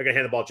they're going to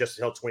hand the ball Justice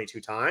Hill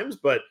 22 times,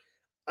 but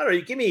I don't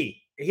know.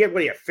 He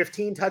had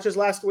 15 touches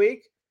last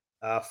week.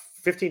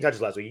 15 touches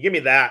last week. You give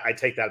me that, I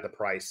take that at the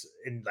price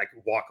and like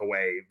walk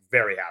away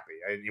very happy.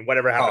 I mean,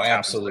 whatever happens. Oh,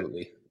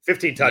 absolutely.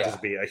 15 touches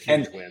would be a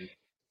huge win.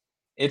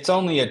 It's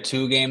only a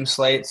 2-game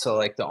slate, so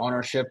like the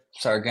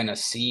ownerships are gonna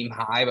seem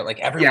high, but like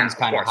everyone's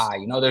kind of high.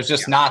 There's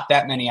just not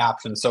that many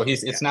options. So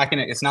it's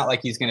not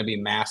like he's gonna be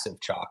massive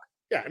chalk.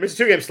 Yeah, I mean it's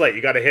a 2-game slate.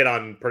 You got to hit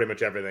on pretty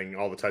much everything,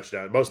 all the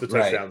touchdowns, most of the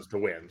touchdowns to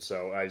win.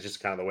 So it's just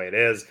kind of the way it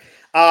is.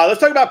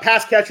 Let's talk about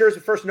pass catchers.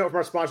 First note from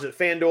our sponsors at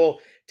FanDuel.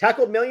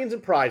 Tackled millions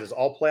in prizes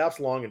all playoffs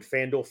long in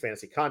FanDuel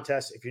fantasy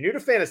contests. If you're new to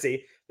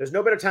fantasy, there's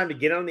no better time to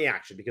get on the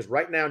action because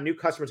right now new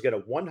customers get a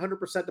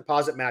 100%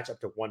 deposit match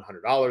up to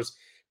 $100.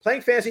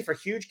 Playing fantasy for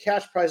huge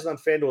cash prizes on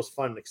FanDuel is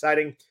fun and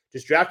exciting.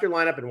 Just draft your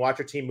lineup and watch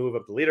your team move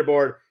up the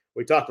leaderboard.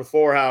 We talked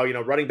before how,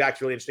 running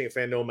back's really interesting at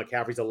FanDuel.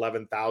 McCaffrey's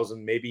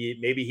 11,000. Maybe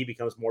he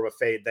becomes more of a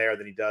fade there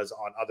than he does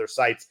on other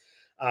sites.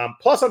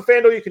 Plus on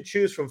FanDuel, you can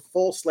choose from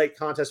full slate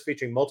contests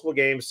featuring multiple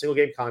games, single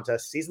game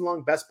contests,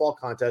 season-long best ball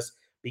contests,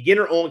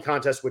 beginner-only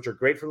contests, which are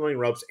great for learning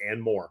ropes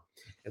and more.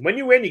 And when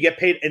you win, you get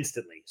paid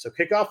instantly. So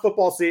kick off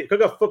football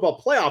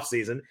playoff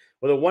season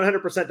with a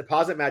 100%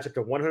 deposit match up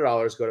to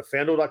 $100. Go to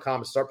FanDuel.com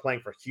and start playing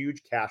for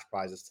huge cash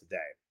prizes today.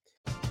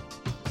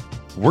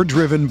 We're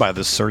driven by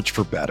the search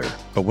for better.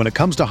 But when it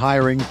comes to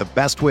hiring, the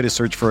best way to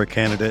search for a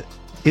candidate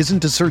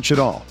isn't to search at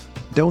all.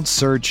 Don't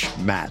search,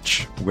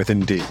 match with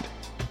Indeed.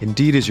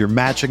 Indeed is your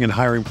matching and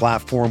hiring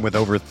platform with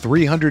over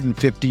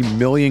 350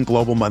 million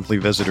global monthly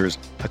visitors,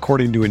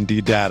 according to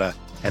Indeed data,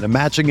 and a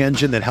matching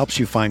engine that helps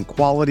you find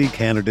quality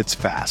candidates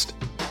fast.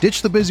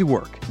 Ditch the busy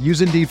work.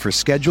 Use Indeed for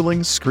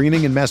scheduling,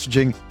 screening, and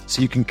messaging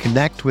so you can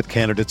connect with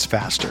candidates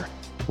faster.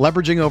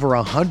 Leveraging over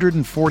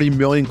 140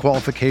 million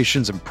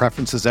qualifications and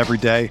preferences every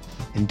day,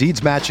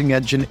 Indeed's matching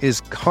engine is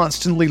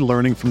constantly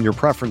learning from your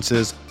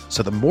preferences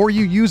So the more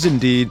you use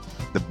Indeed,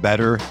 the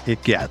better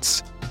it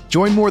gets.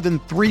 Join more than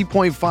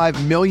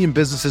 3.5 million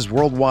businesses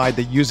worldwide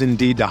that use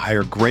Indeed to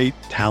hire great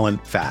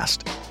talent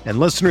fast. And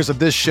listeners of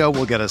this show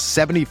will get a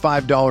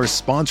 $75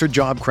 sponsored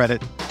job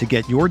credit to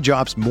get your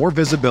jobs more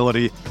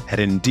visibility at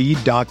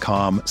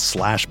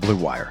Indeed.com/Blue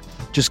Wire.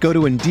 Just go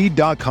to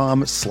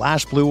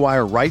Indeed.com/Blue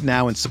Wire right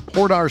now and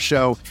support our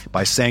show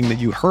by saying that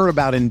you heard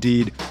about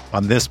Indeed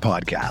on this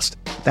podcast.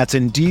 That's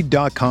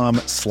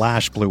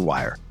Indeed.com/Blue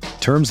Wire.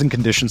 Terms and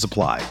conditions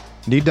apply.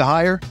 Need to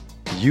hire?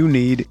 You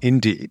need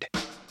Indeed.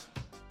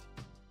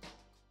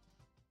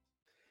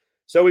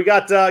 So we've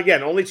got,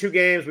 again, only 2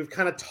 games. We've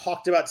kind of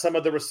talked about some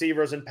of the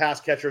receivers and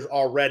pass catchers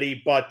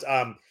already, but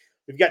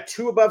we've got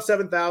 2 above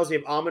 7,000. You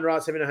have Amon-Ra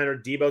at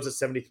 7,900, Debo's at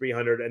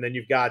 7,300, and then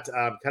you've got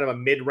kind of a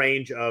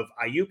mid-range of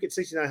Ayuk at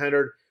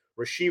 6,900,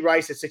 Rashee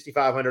Rice at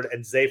 6,500,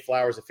 and Zay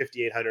Flowers at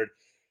 5,800.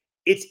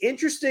 It's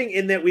interesting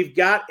in that we've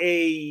got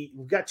 2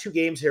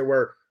 games here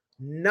where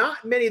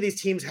not many of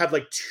these teams have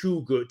like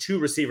 2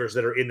 receivers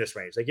that are in this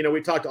range. Like,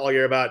 we talked all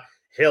year about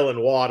Hill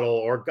and Waddle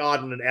or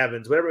Godwin and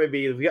Evans, whatever it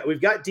may be. We've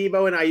got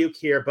Debo and Ayuk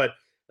here, but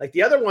like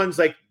the other ones,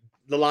 like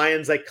the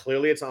Lions, like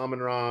clearly it's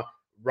Amon-Ra.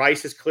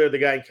 Rice is clearly the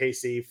guy in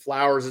KC.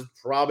 Flowers is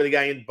probably the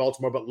guy in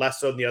Baltimore, but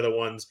less so than the other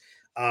ones.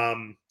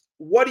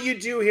 What do you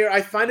do here?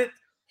 I find it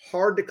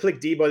hard to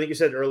click Debo. I think you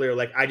said earlier,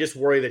 like I just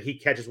worry that he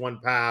catches one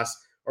pass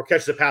or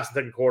catches a pass in the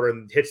second quarter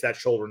and hits that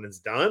shoulder and it's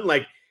done.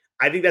 Like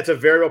I think that's a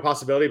very real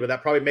possibility, but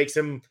that probably makes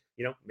him,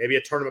 maybe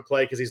a tournament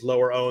play because he's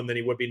lower owned than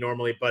he would be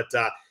normally. But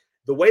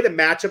the way the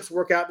matchups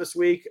work out this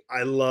week,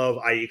 I love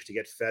Ayuk to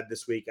get fed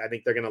this week. I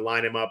think they're going to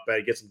line him up,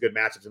 get some good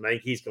matchups, and I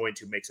think he's going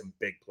to make some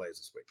big plays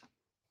this week.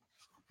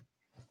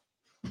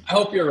 I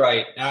hope you're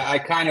right. I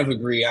kind of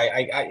agree.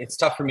 It's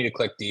tough for me to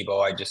click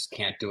Debo. I just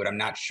can't do it. I'm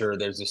not sure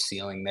there's a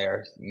ceiling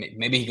there.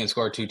 Maybe he can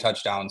score 2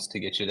 touchdowns to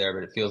get you there,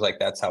 but it feels like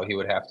that's how he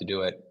would have to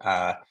do it.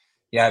 And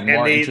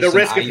the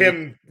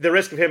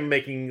risk of him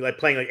making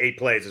playing 8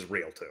 plays is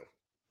real too.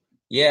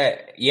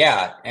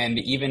 Yeah, and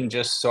even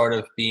just sort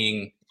of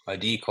being a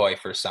decoy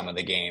for some of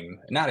the game.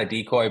 Not a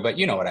decoy, but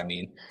you know what I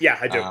mean. Yeah,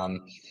 I do.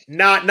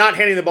 Not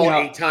handing the ball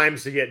 8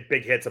 times to get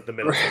big hits up the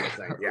middle. Sort of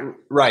thing. Yeah.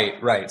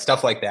 Right.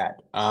 Stuff like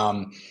that.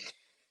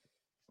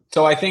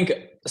 So I think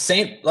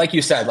like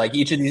you said, like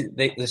each of these,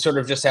 they sort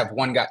of just have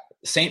one guy.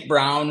 St.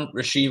 Brown,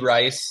 Rashee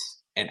Rice,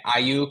 and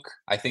Ayuk,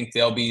 I think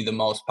they'll be the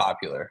most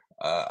popular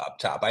up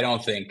top. I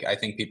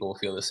think people will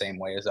feel the same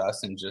way as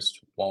us and just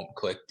won't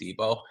click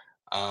Debo.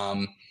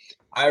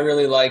 I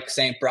really like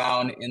St.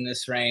 Brown in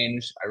this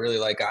range. I really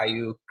like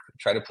Ayuk.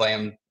 Try to play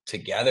them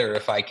together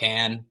if I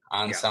can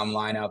on some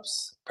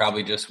lineups.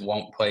 Probably just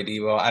won't play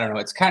Debo. I don't know.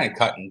 It's kind of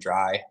cut and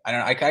dry. I don't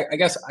know. I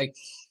guess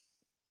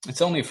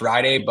it's only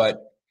Friday, but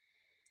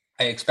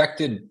I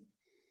expected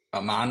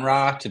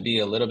Amon-Ra to be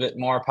a little bit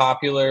more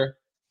popular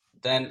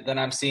than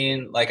I'm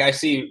seeing. Like I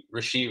see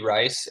Rashee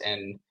Rice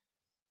and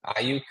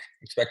Ayuk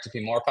expect to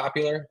be more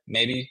popular.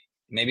 Maybe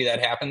that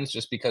happens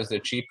just because they're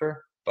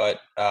cheaper, but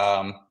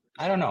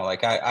I don't know.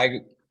 Like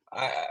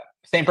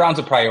St. Brown's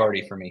a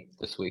priority for me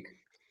this week.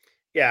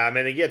 Yeah, I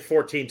mean, he had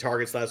 14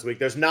 targets last week.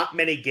 There's not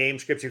many game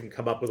scripts you can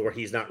come up with where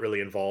he's not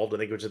really involved. I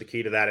think which is the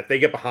key to that. If they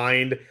get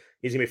behind,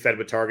 he's going to be fed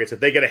with targets.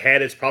 If they get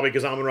ahead, it's probably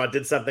because Amon-Ra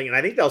did something, and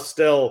I think they'll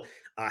still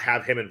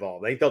have him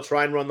involved. I think they'll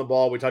try and run the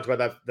ball. We talked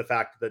about the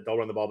fact that they'll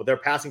run the ball, but their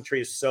passing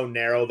tree is so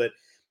narrow that,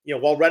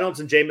 while Reynolds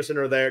and Jameson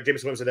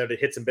Williams are there to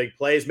hit some big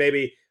plays,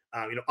 maybe,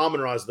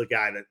 Amon-Ra is the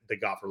guy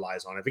that Goff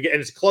relies on. And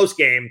it's a close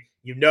game,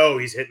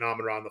 he's hitting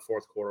Amon-Ra in the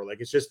fourth quarter.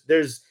 Like, it's just,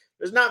 there's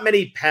not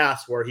many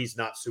paths where he's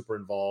not super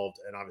involved,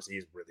 and obviously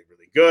he's really,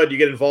 really good. You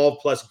get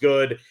involved plus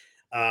good,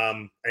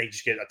 and you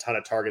just get a ton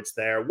of targets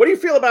there. What do you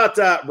feel about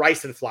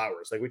Rice and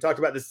Flowers? Like we talked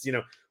about this,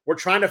 we're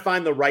trying to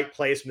find the right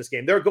plays from this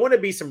game. There are going to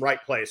be some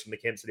right plays from the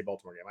Kansas City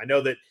Baltimore game. I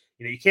know that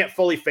you can't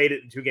fully fade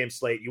it in 2-game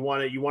slate. You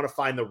want to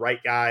find the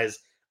right guys.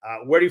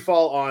 Where do you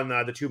fall on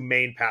the 2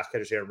 main pass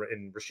catchers here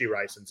in Rashee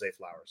Rice and Zay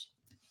Flowers?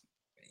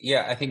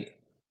 Yeah, I think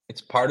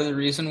it's part of the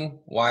reason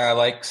why I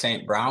like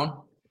St.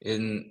 Brown.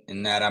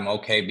 In that I'm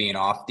okay being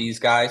off these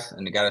guys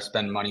and you got to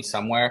spend money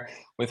somewhere.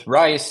 With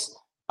Rice,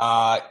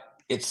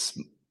 it's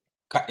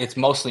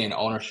mostly an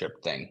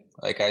ownership thing.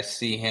 Like I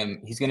see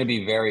him, he's going to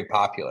be very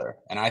popular,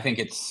 and I think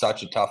it's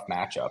such a tough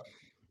matchup.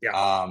 Yeah.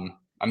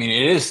 I mean,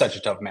 it is such a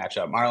tough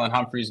matchup. Marlon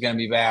Humphrey's going to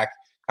be back.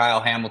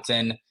 Kyle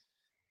Hamilton.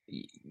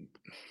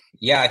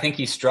 Yeah, I think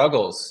he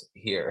struggles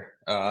here.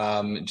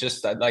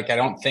 Just like I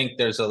don't think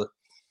there's a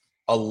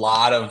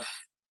lot of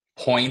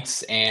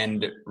points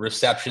and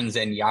receptions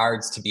and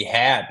yards to be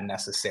had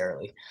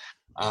necessarily.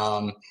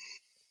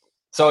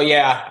 So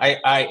yeah,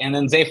 I and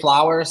then Zay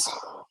Flowers,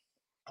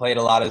 played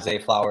a lot of Zay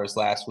Flowers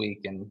last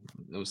week, and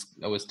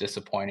it was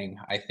disappointing.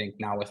 I think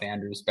now with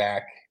Andrews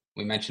back,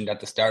 we mentioned at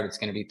the start, it's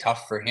going to be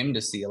tough for him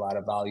to see a lot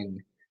of volume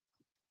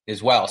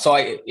as well. So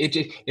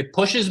it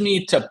pushes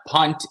me to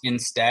punt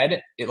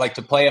instead. Like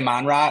to play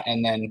Amon-Ra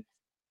and then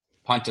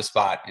punt a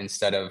spot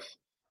instead of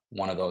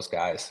one of those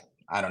guys.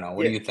 I don't know.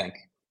 What do you think?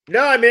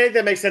 No, I mean, I think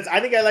that makes sense. I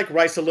think I like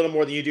Rice a little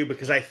more than you do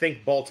because I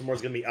think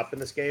Baltimore's going to be up in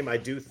this game. I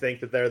do think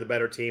that they're the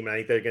better team, and I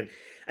think they're going.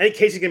 I think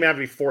Casey's going to have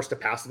to be forced to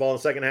pass the ball in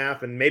the second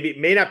half, and maybe it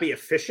may not be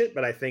efficient,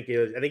 but I think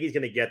he's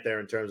going to get there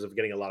in terms of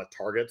getting a lot of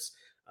targets.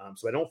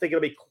 So I don't think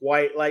it'll be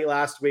quite like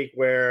last week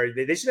where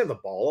they should have the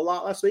ball a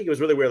lot last week. It was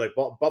really weird. Like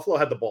Buffalo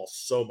had the ball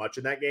so much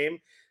in that game.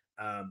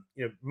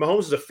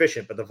 Mahomes is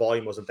efficient, but the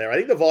volume wasn't there. I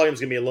think the volume is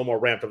going to be a little more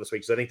ramped up this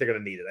week, so I think they're going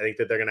to need it. I think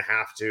that they're going to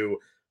have to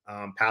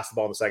pass the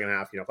ball in the second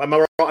half. If I'm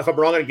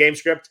wrong on a game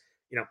script,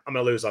 I'm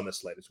going to lose on this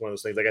slate. It's one of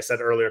those things, like I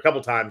said earlier, a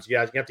couple times, you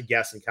have to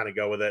guess and kind of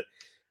go with it.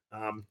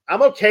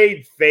 I'm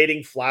okay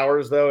fading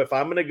Flowers, though. If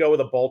I'm going to go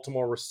with a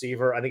Baltimore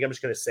receiver, I think I'm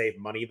just going to save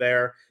money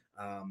there.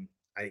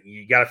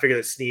 You got to figure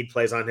that Snead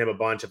plays on him a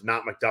bunch. If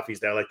not, McDuffie's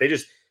there.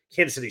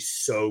 Kansas City's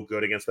so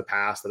good against the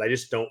pass that I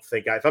just don't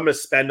think if I'm going to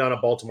spend on a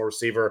Baltimore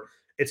receiver,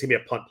 it's going to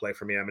be a punt play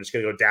for me. I'm just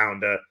going to go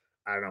down to,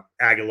 I don't know,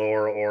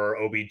 Aguilar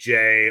or OBJ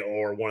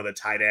or one of the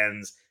tight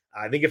ends.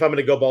 I think if I'm going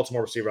to go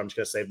Baltimore receiver, I'm just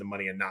going to save the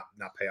money and not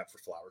pay up for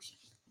Flowers.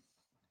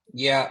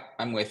 Yeah,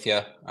 I'm with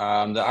you.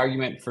 The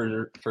argument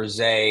for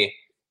Zay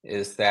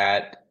is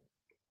that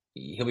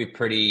he'll be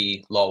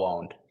pretty low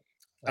owned.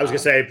 I was going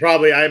to say,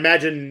 probably, I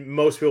imagine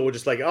most people would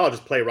just I'll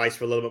just play Rice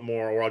for a little bit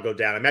more, or I'll go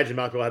down. I imagine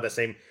most people have that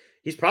same.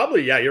 He's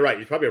probably, yeah, you're right.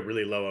 He's probably a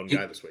really low owned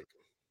guy this week.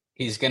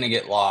 He's going to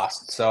get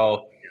lost.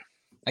 So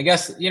I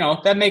guess,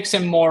 that makes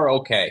him more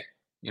okay.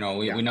 We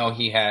know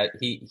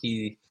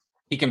he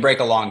can break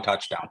a long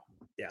touchdown.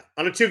 Yeah.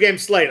 On a 2-game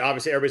slate,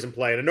 obviously everybody's in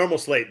play. In a normal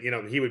slate,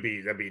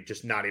 that'd be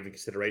just not even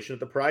consideration at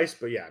the price.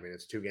 But yeah, I mean,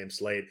 it's a 2-game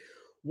slate.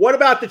 What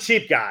about the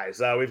cheap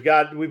guys?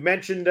 We've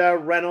mentioned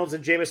Reynolds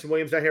and Jameson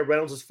Williams down here.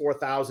 Reynolds is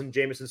 4,000,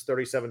 Jameson's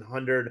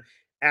 3,700,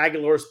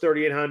 Aguilar's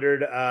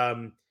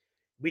 3,800.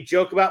 We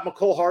joke about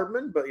McCole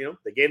Hardman, but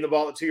they gave him the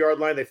ball at the 2-yard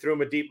line. They threw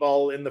him a deep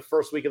ball in the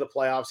first week of the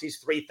playoffs. He's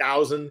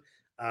 3,000.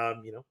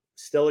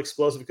 Still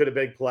explosive, could have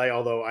big play,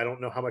 although I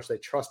don't know how much they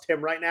trust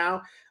him right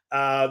now.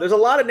 There's a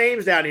lot of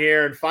names down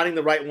here, and finding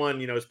the right one,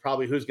 is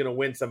probably who's going to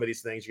win some of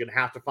these things. You're going to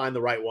have to find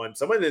the right one.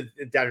 Someone down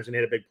here is going to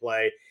hit a big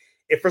play.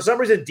 If for some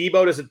reason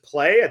Debo doesn't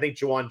play, I think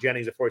Juwan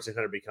Jennings at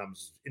 4,600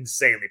 becomes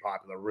insanely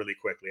popular really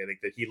quickly. I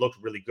think that he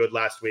looked really good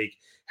last week,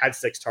 had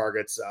 6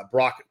 targets.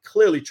 Brock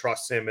clearly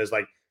trusts him as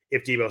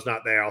if Debo's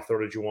not there, I'll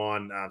throw to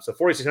Juwan. So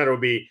 4,600 would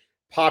be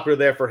popular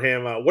there for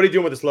him. What are you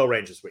doing with this low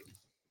range this week?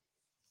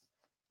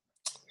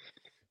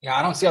 Yeah,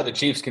 I don't see how the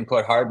Chiefs can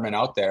put Hardman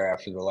out there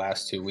after the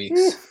last 2 weeks.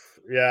 Oof,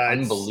 yeah,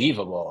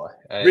 unbelievable,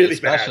 really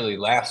especially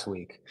bad. Last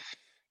week.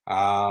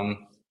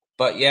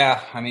 But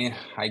yeah, I mean,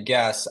 I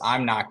guess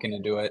I'm not going to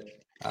do it.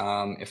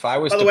 If I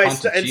was, by the way,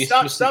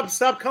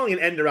 stop calling an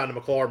end around to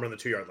McCall Hardman on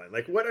the 2-yard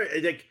line. What are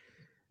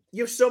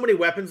you have so many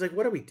weapons.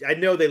 What are we? I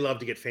know they love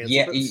to get fancy.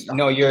 Yeah,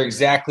 no, you're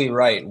exactly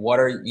right. What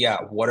are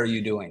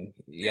you doing?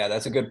 Yeah,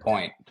 that's a good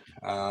point.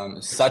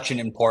 Such an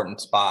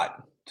important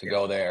spot to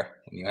go there.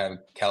 And you have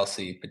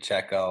Kelsey,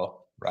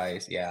 Pacheco,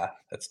 Rice. Yeah,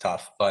 that's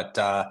tough. But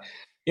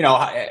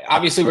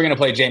obviously we're going to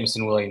play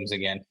Jameson Williams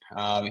again.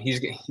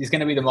 He's going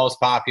to be the most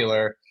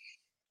popular.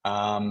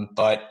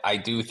 But I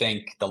do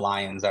think the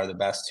Lions are the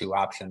best 2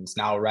 options.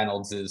 Now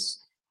Reynolds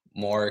is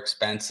more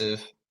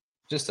expensive,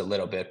 just a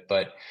little bit,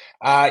 but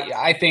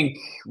I think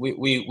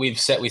we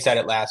said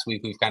it last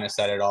week. We've kind of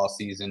said it all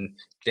season.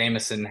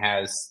 Jameson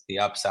has the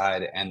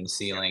upside and the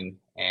ceiling,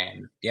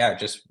 and yeah,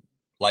 just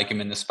like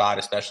him in the spot,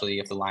 especially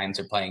if the Lions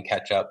are playing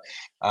catch up.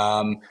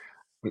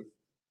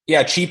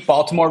 Cheap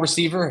Baltimore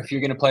receiver. If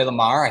you're going to play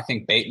Lamar, I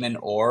think Bateman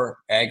or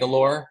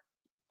Aguilar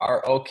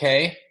are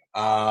okay.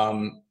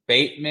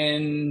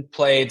 Bateman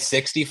played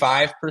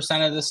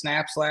 65% of the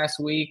snaps last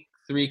week,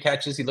 3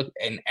 catches.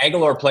 And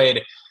Aguilar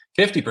played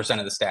 50%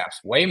 of the snaps,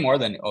 way more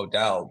than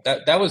Odell.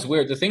 That was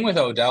weird. The thing with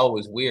Odell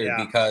was weird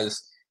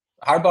because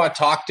Harbaugh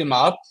talked him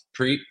up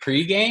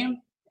pre-game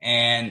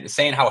and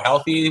saying how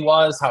healthy he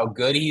was, how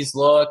good he's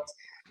looked.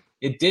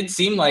 It did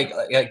seem like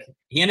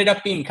he ended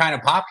up being kind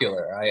of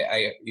popular.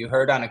 You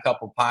heard on a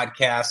couple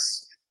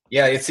podcasts.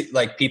 Yeah, it's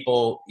like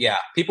people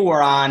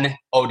were on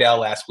Odell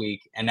last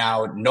week, and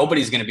now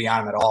nobody's going to be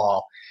on him at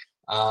all.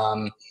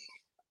 I'm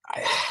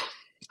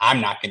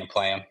not going to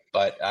play him,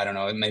 but I don't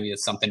know. Maybe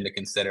it's something to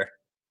consider.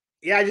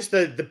 Yeah, just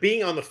the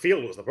being on the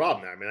field was the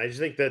problem there. I mean, I just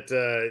think that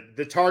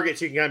the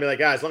targets, you can kind of be like,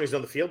 as long as he's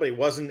on the field, but he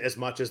wasn't as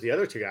much as the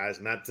other 2 guys,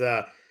 and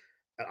that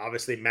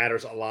obviously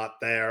matters a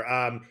lot there.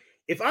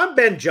 If I'm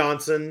Ben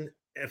Johnson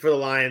for the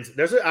Lions,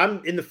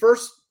 I'm in the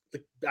first,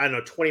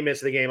 20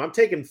 minutes of the game, I'm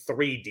taking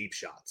 3 deep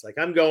shots.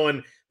 I'm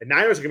going, the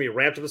Niners are going to be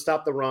ramped up to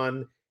stop the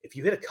run. If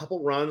you hit a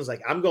couple runs,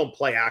 I'm going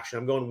play action.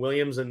 I'm going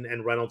Williams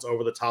and Reynolds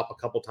over the top a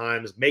couple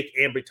times. Make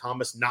Ambry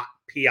Thomas not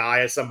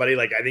PI as somebody.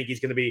 I think he's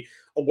going to be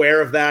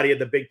aware of that. He had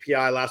the big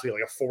PI last week,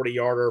 a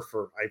 40-yarder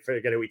for, I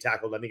forget who he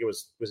tackled. I think it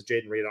was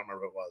Jaden Reed. I don't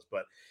remember who it was.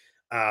 But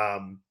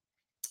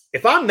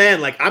if I'm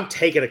then, I'm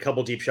taking a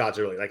couple deep shots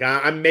early.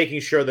 I'm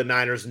making sure the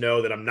Niners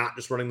know that I'm not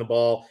just running the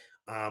ball.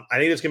 I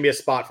think there's going to be a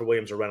spot for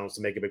Williams or Reynolds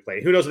to make a big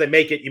play. Who knows if they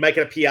make it? You might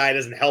get a PI. It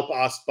doesn't help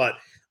us. But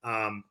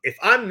if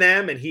I'm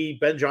them and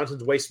Ben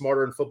Johnson's way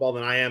smarter in football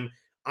than I am,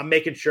 I'm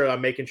making sure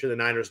the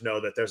Niners know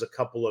that there's a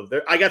couple of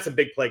I got some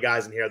big play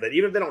guys in here that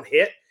even if they don't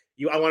hit,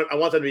 I want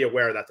them to be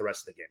aware of that the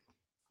rest of the game.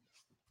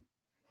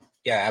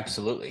 Yeah,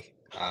 absolutely.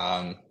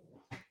 I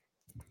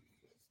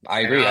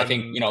agree. I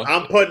think,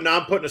 I'm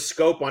putting a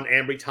scope on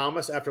Ambry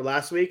Thomas after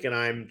last week, and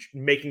I'm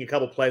making a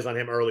couple plays on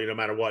him early, no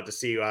matter what, to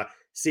see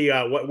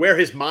where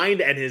his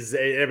mind and his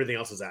everything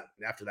else is at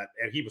after that.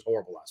 And he was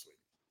horrible last week.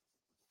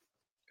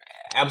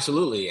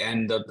 Absolutely.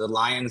 And the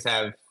Lions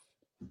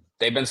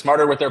they've been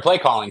smarter with their play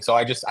calling. So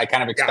I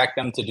kind of expect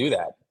them to do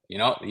that,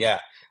 Yeah.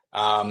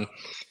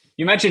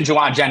 You mentioned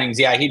Juwan Jennings.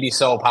 Yeah, he'd be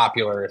so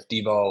popular if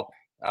Debo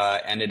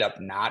ended up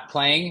not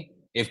playing.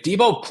 If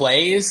Debo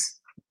plays,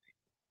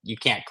 you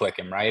can't click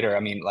him, right? Or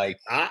it's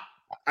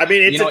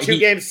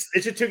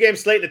a 2-game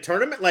slate in a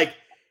tournament. Like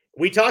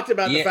we talked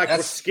about the fact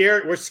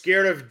we're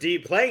scared of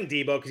playing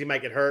Debo because he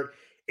might get hurt.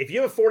 If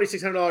you have a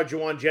 $4,600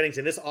 Juwan Jennings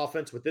in this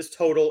offense with this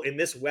total, in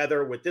this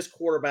weather, with this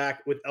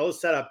quarterback, with all the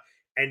setup,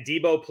 and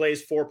Debo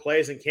plays 4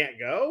 plays and can't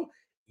go,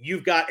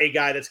 you've got a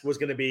guy that was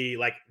going to be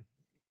like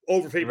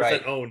over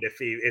 50% owned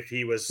if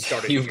he was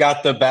starting. You've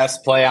got the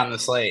best play on the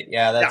slate.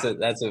 Yeah,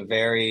 that's a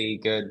very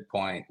good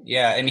point.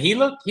 Yeah, and he's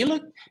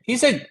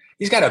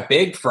got a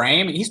big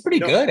frame. He's pretty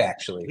good,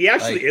 actually. He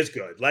actually is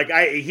good. Like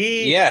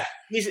he's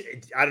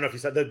I don't know if you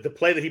said the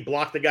play that he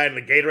blocked the guy and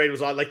the Gatorade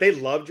was on. Like they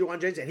love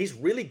Juwan Jennings, and he's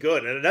really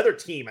good. And another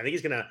team, I think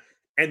he's going to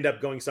end up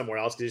going somewhere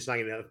else because he's not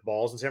getting enough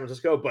balls in San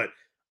Francisco. But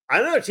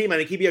another team, I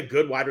think he'd be a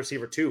good wide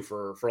receiver too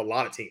for a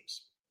lot of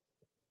teams.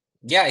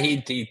 Yeah,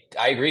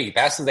 I agree. He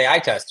passes the eye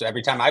test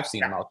every time I've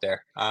seen him out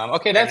there.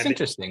 Okay, that's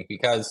interesting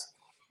because,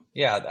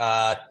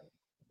 and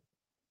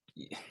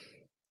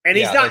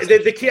he's not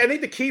the key. I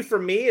think the key for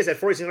me is at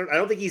 4,600. I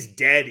don't think he's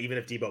dead even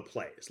if Debo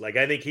plays. Like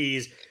I think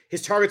his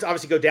targets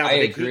obviously go down. I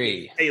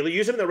agree. They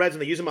use him in the red zone.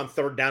 They use him on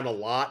third down a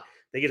lot.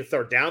 They get a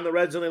third down in the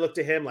red zone. They look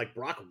to him like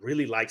Brock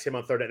really likes him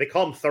on third down. They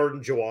call him third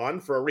and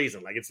Juwan for a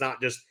reason. Like it's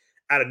not just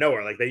out of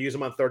nowhere. Like they use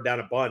him on third down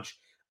a bunch.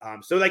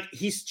 So like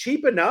he's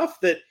cheap enough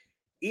that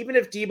even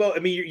if Debo, I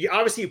mean, you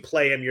obviously you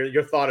play him.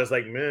 Your thought is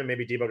like,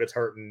 maybe Debo gets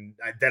hurt, and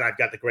then I've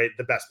got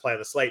the best play on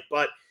the slate.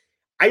 But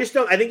I just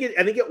don't. I think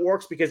it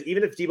works because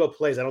even if Debo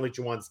plays, I don't think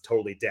Juwan's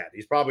totally dead.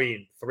 He's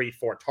probably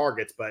 3-4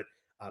 targets, but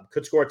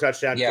could score a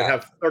touchdown. Could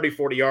have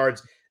 30-40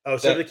 yards.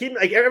 The key,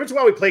 like every once in a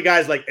while we play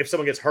guys like if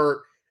someone gets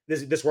hurt,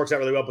 this works out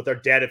really well, but they're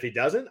dead if he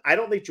doesn't. I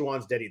don't think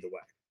Juwan's dead either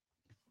way.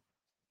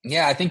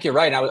 Yeah, I think you're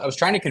right. I was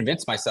trying to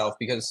convince myself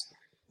because,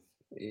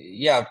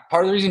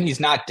 part of the reason he's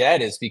not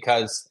dead is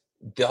because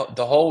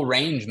the whole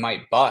range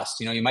might bust.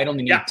 You might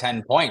only need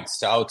 10 points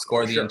to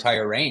outscore the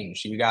entire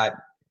range. You got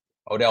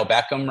Odell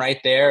Beckham right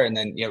there, and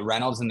then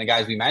Reynolds and the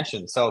guys we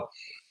mentioned. So,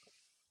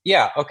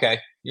 okay.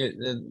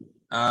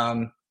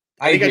 I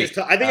just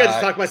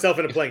talked myself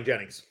into playing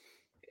Jennings.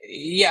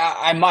 Yeah,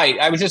 I might.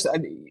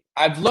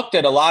 I've looked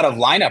at a lot of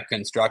lineup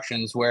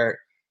constructions where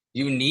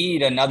you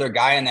need another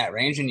guy in that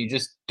range and you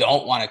just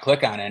don't want to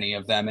click on any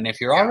of them. And if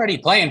you're already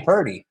playing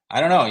Purdy,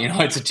 I don't know,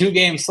 it's a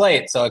 2-game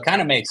slate, so it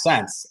kind of makes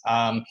sense.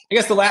 I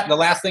guess the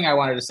last thing I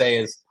wanted to say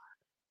is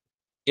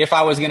if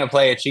I was going to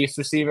play a Chiefs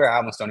receiver, I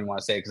almost don't even want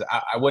to say it because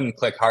I wouldn't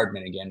click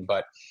Hardman again,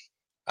 but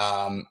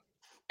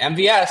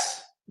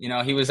MVS,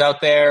 he was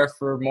out there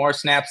for more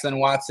snaps than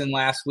Watson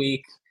last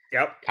week.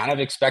 Yep. Kind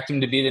of expect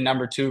him to be the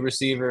number 2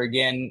 receiver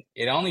again.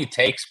 It only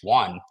takes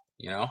one,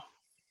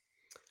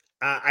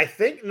 I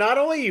think not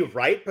only you're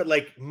right, but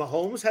like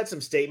Mahomes had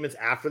some statements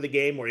after the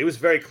game where he was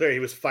very clear he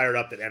was fired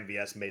up that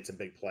MVS made some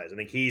big plays. I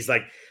think he's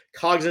like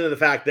cognizant of the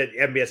fact that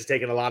MVS has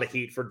taken a lot of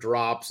heat for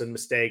drops and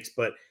mistakes,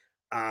 but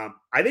I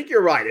think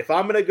you're right. If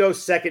I'm going to go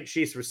second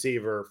Chiefs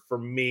receiver, for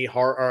me,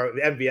 or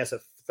MVS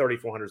at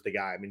 3,400 is the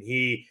guy. I mean,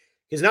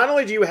 because not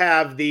only do you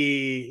have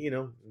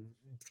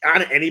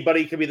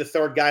anybody could be the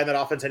third guy in that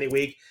offense any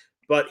week,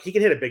 but he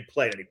can hit a big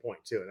play at any point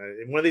too.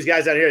 And one of these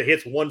guys out here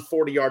hits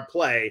 140-yard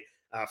play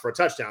for a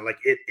touchdown. Like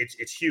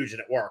it's huge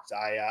and it worked.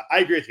 I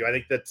agree with you. I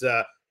think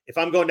that if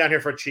I'm going down here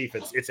for a Chief,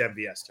 it's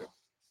MVS too.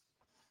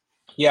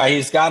 Yeah,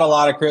 he's got a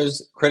lot of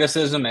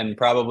criticism and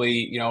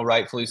probably,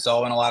 rightfully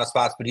so in a lot of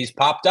spots, but he's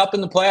popped up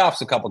in the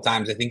playoffs a couple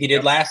times. I think he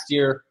did last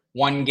year,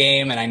 one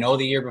game, and I know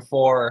the year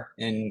before.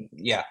 And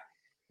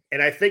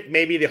And I think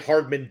maybe the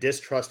Hardman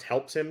distrust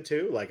helps him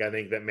too. Like I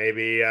think that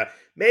maybe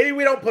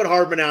we don't put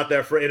Hardman out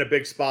there in a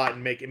big spot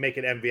and make it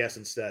MVS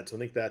instead. So I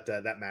think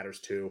that matters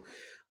too.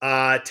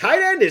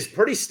 Tight end is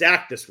pretty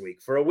stacked this week.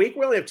 For a week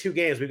we only have 2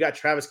 games. We've got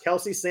Travis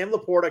Kelce, Sam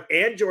Laporta,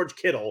 and George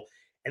Kittle.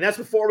 And that's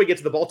before we get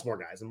to the Baltimore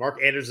guys. And Mark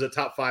Andrews is a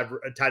top 5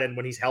 tight end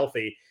when he's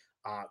healthy.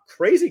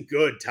 Crazy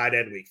good tight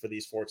end week for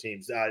these 4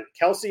 teams.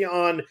 Kelce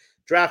on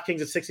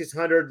DraftKings at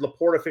 6,600,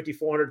 Laporta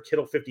 5,400,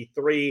 Kittle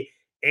 53.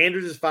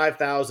 Andrews is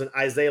 5,000.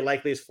 Isaiah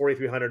Likely is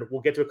 4,300.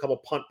 We'll get to a couple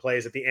punt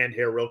plays at the end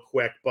here real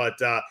quick. But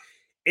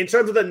in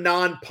terms of the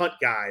non-punt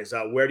guys,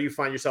 where do you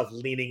find yourself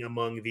leaning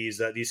among these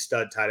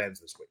stud tight ends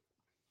this week?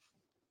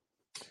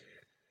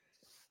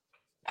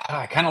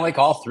 I kind of like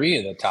all 3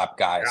 of the top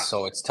guys,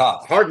 so it's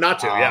tough. Hard not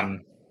to,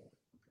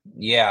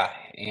 Yeah,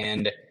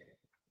 and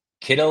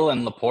Kittle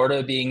and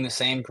Laporta being the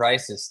same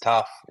price is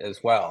tough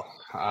as well.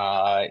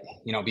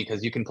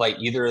 Because you can play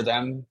either of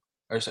them,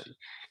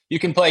 you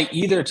can play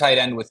either tight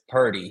end with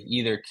Purdy,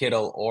 either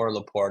Kittle or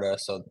Laporta,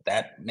 so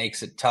that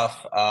makes it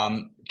tough.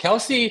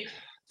 Kelsey,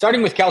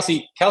 starting with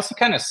Kelsey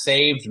kind of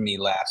saved me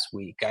last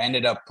week. I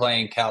ended up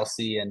playing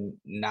Kelsey and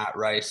not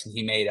Rice, and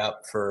he made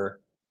up for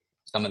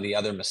some of the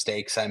other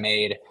mistakes I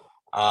made.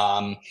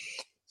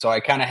 So I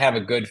kind of have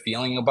a good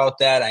feeling about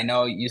that. I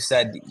know you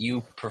said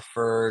you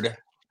preferred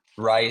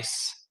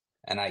Rice,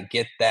 and I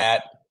get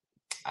that.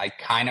 I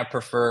kind of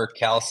prefer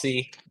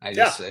Kelsey. I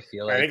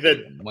feel like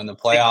when the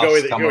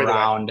playoffs come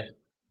around,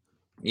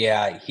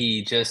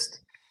 he just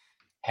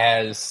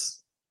has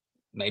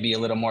maybe a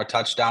little more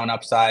touchdown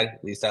upside.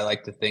 At least I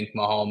like to think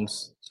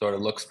Mahomes sort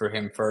of looks for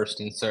him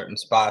first in certain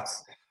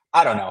spots.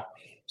 I don't know.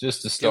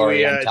 Just a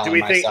story I'm telling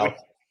myself.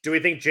 Do we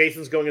think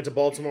Jason's going into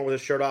Baltimore with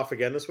his shirt off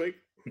again this week?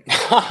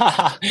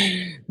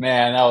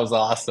 Man, that was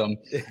awesome.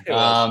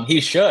 He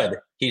should.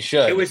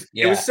 It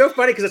was so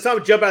funny because I saw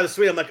him jump out of the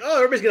suite. I'm like, oh,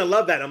 everybody's gonna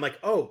love that. And I'm like,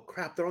 oh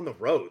crap, they're on the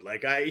road.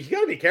 Like, you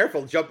gotta be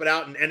careful jumping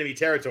out in enemy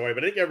territory.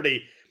 But I think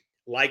everybody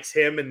likes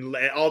him, and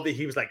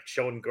he was like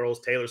showing girls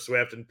Taylor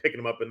Swift and picking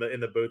him up in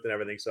the booth and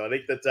everything. So I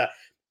think I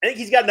think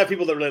he's got enough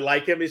people that really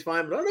like him. He's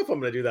fine. But I don't know if I'm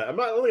gonna do that. I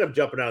don't think I'm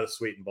jumping out of the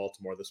suite in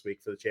Baltimore this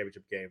week for the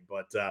championship game.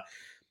 But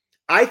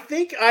I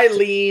think I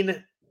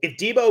lean. If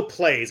Debo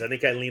plays, I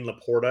think I lean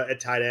Laporta at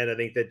tight end. I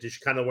think that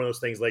just kind of one of those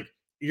things like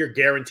you're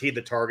guaranteed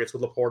the targets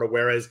with Laporta,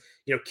 whereas,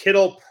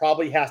 Kittle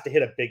probably has to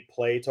hit a big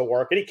play to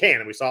work, and he can.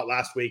 And we saw it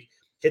last week,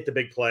 hit the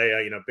big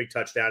play, big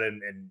touchdown,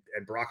 and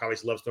Brock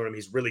obviously loves throwing him.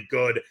 He's really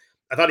good.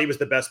 I thought he was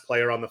the best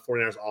player on the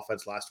 49ers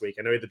offense last week.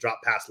 I know he had the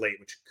drop pass late,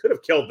 which could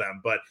have killed them,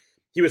 but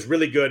he was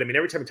really good. I mean,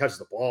 every time he touches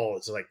the ball,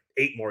 it's like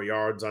 8 more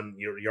yards on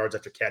yards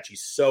after catch.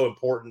 He's so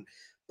important.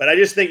 But I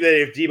just think that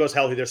if Debo's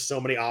healthy, there's so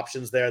many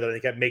options there that I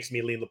think that makes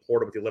me lean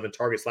Laporta with the 11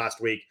 targets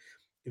last week.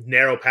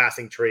 Narrow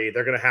passing tree.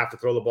 They're going to have to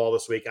throw the ball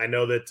this week. I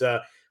know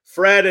that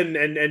Fred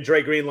and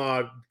Dre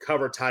Greenlaw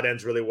cover tight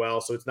ends really well,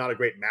 so it's not a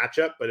great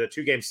matchup. But a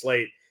 2-game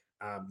slate,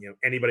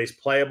 anybody's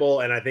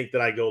playable, and I think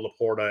that I go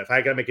Laporta. If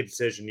I got to make a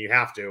decision, you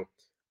have to.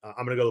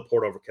 I'm going to go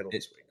Laporta over Kittle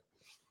this week.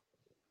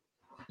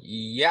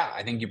 Yeah,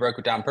 I think you broke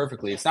it down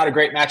perfectly. It's not a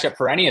great matchup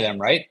for any of them,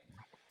 right?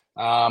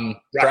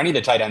 For any of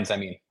the tight ends, I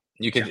mean.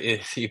 You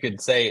could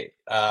say,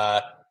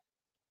 I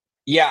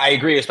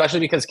agree, especially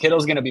because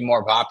Kittle's going to be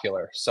more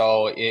popular.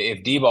 So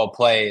if Debo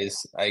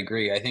plays, I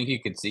agree. I think you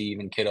could see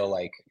even Kittle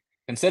like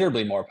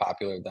considerably more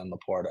popular than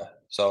Laporta.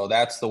 So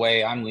that's the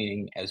way I'm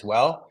leaning as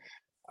well.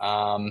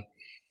 If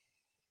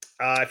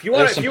you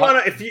want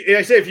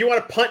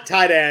to punt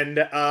tight end,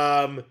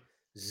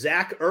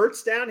 Zach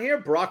Ertz down here.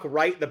 Brock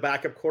Wright, the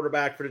backup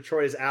quarterback for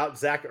Detroit, is out.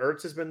 Zach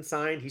Ertz has been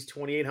signed. He's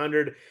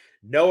 2,800.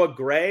 Noah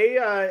Gray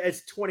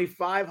is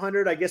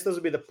 2,500. I guess those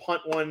would be the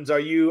punt ones. Are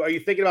you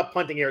thinking about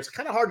punting here? It's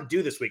kind of hard to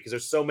do this week because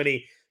there's so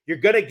many. You're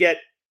gonna get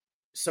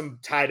some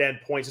tight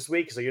end points this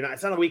week, so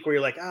it's not a week where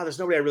you're like, there's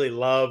nobody I really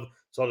love,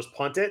 so I'll just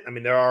punt it. I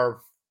mean, there are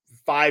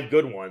 5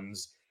 good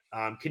ones.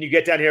 Can you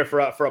get down here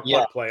for a punt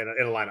play in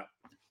a lineup?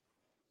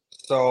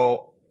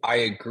 So I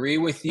agree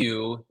with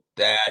you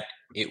that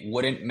it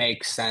wouldn't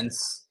make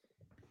sense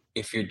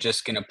if you're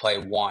just gonna play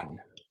one.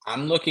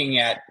 I'm looking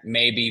at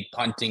maybe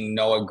punting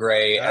Noah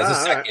Gray as a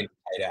second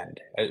tight end,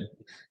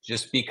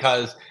 just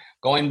because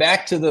going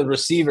back to the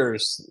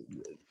receivers,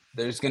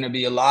 there's going to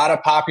be a lot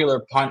of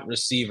popular punt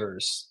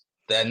receivers.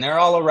 Then they're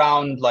all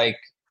around like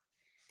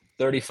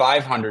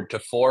 3,500 to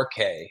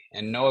 4K,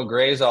 and Noah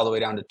Gray's all the way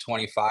down to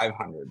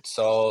 2,500.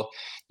 So,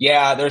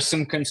 there's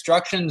some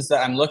constructions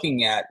that I'm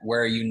looking at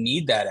where you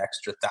need that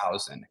extra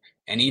 1,000.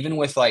 And even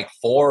with like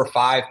 4 or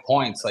 5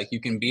 points, like you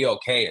can be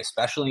okay,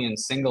 especially in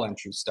single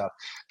entry stuff.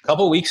 A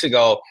couple weeks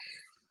ago,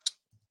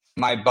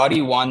 my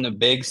buddy won the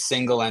big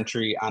single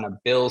entry on a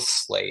Bills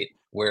slate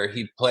where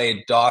he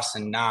played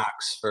Dawson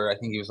Knox for, I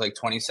think he was like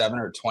 27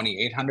 or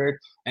 2,800.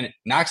 And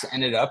Knox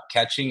ended up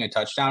catching a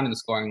touchdown and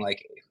scoring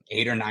like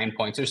 8 or 9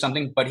 points or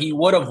something. But he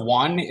would have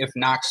won if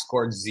Knox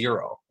scored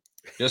 0.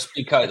 Just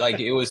because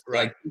it was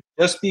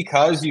just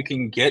because you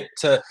can get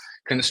to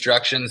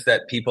constructions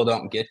that people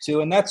don't get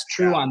to. And that's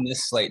true on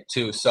this slate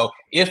too. So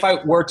if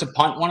I were to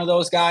punt one of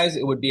those guys,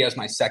 it would be as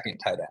my second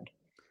tight end.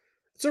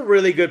 It's a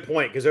really good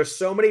point because there's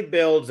so many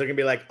builds that are going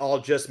to be like, I'll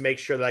just make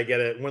sure that I get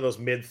one of those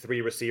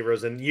mid-3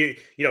 receivers. And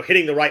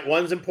hitting the right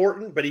one's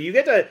important, but you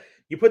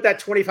put that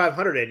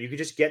 2,500 in, you can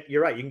just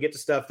you're right. You can get to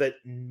stuff that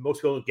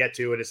most people don't get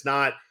to. And it's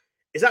not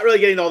really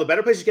getting to all the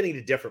better players, it's getting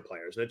to different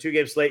players. In a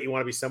 2-game slate, you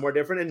want to be somewhere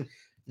different. And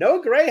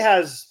Noah Gray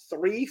has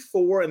 3,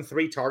 4, and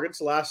 3 targets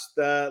the last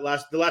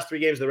 3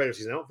 games of the regular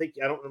season. What did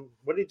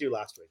he do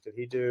last week? Did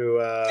he do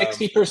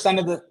 60%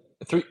 of the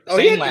 3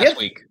 last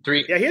week?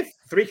 3. Yeah, he had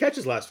 3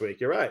 catches last week.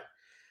 You're right.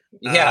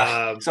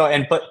 Yeah.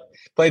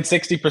 Played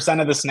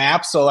 60% of the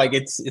snaps. So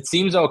it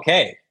seems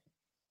okay.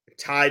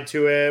 Tied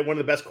to it, one of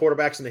the best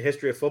quarterbacks in the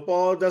history of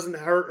football. Doesn't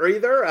hurt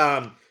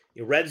either.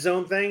 Red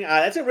zone thing.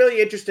 That's a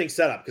really interesting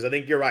setup because I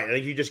think you're right. I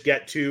think you just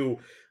get to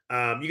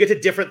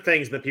different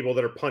things than the people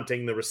that are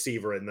punting the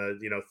receiver in the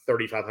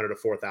 3,500 to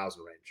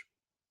 4,000 range.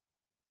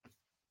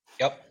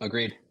 Yep,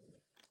 agreed.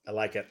 I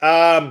like it.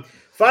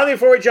 Finally,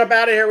 before we jump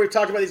out of here, we've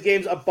talked about these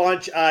games a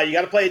bunch. You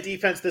got to play a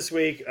defense this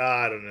week.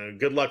 I don't know.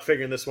 Good luck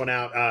figuring this one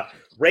out.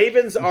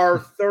 Ravens are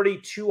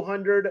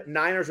 3,200.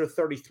 Niners are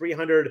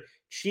 3,300.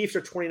 Chiefs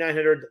are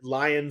 2,900.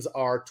 Lions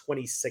are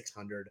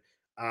 2,600.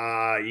 You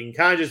can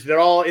kind of they're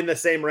all in the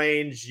same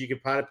range. You can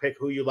kind of pick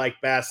who you like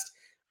best.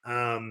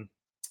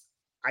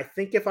 I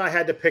think if I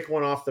had to pick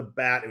one off the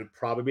bat, it would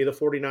probably be the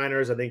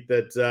 49ers. I think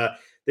that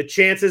the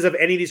chances of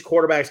any of these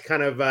quarterbacks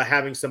kind of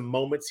having some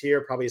moments here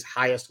probably is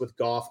highest with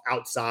Goff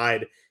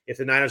outside. If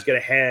the Niners get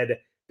ahead,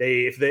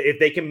 if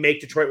they can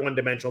make Detroit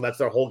one-dimensional, that's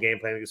their whole game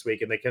plan this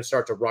week, and they can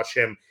start to rush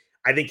him.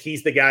 I think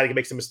he's the guy that can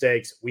make some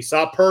mistakes. We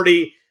saw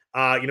Purdy,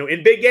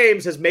 in big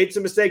games, has made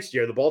some mistakes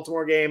here. The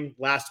Baltimore game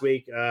last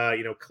week,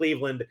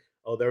 Cleveland,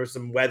 there was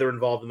some weather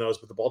involved in those,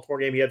 but the Baltimore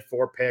game, he had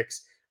 4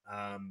 picks.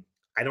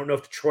 I don't know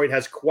if Detroit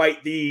has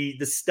quite the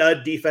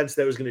stud defense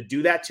that was going to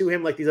do that to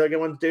him like these other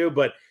ones do,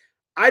 but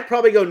I'd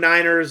probably go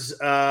Niners.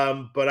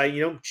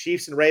 But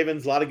Chiefs and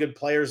Ravens, a lot of good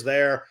players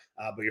there,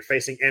 but you're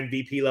facing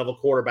MVP level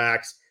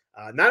quarterbacks.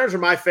 Niners are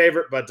my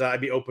favorite, but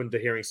I'd be open to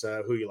hearing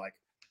who you like.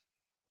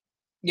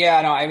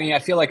 Yeah, no, I mean, I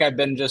feel like I've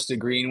been just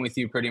agreeing with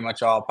you pretty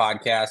much all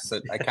podcasts.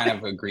 I kind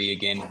of agree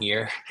again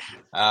here.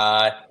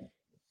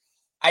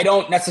 I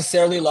don't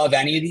necessarily love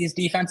any of these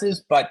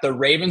defenses, but the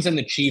Ravens and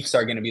the Chiefs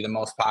are going to be the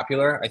most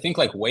popular. I think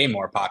like way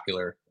more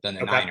popular than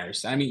the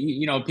Niners. I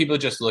mean, people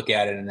just look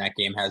at it and that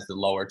game has the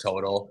lower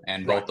total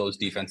and both those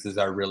defenses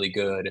are really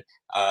good.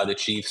 The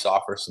Chiefs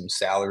offer some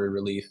salary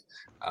relief.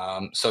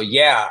 I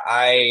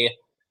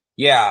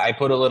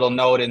put a little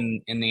note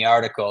in the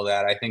article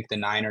that I think the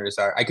Niners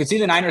I could see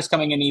the Niners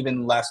coming in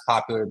even less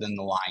popular than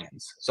the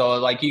Lions. So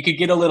like you could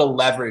get a little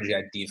leverage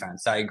at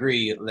defense. I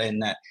agree in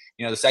that,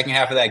 the second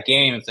half of that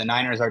game, if the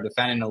Niners are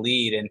defending the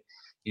lead and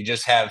you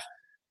just have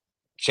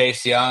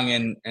Chase Young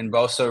and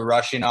Bosa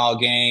rushing all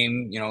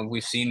game,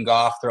 we've seen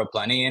Goff throw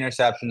plenty of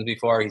interceptions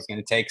before. He's going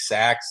to take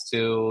sacks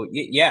too.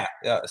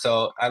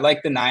 So I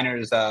like the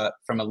Niners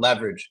from a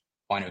leverage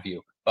point of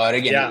view. But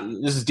again,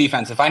 This is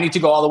defense. If I need to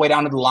go all the way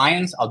down to the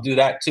Lions, I'll do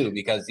that too,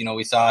 because,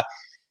 we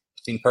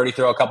seen Purdy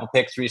throw a couple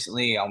picks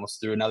recently,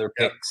 almost threw another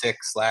pick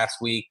 6 last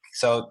week.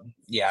 So,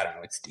 I don't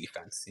know. It's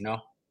defense,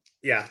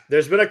 Yeah,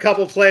 there's been a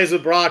couple plays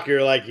with Brock.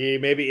 You're like, I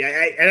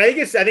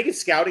think it's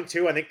scouting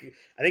too. I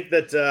think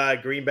that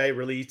Green Bay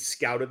really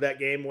scouted that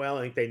game well.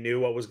 I think they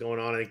knew what was going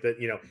on. I think that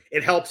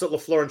it helps that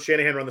LaFleur and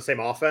Shanahan run the same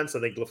offense. I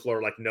think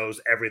LaFleur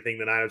knows everything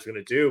the Niners are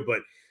going to do,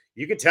 but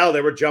you could tell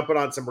they were jumping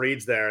on some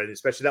reads there, and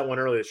especially that one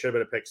earlier that should have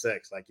been a pick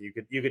 6. Like you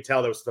could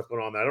tell there was stuff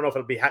going on there. I don't know if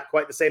it'll be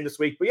quite the same this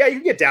week, but you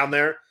can get down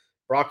there.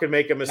 Brock can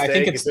make a mistake. I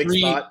think it's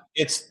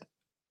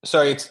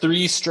it's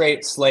 3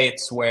 straight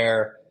slates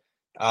where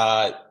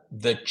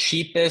the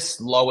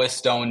cheapest,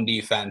 lowest owned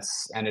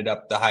defense ended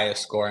up the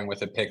highest scoring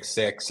with a pick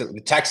 6. So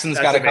the Texans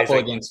got a couple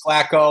against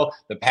Flacco,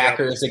 the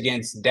Packers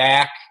against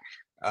Dak.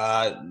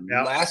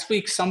 Last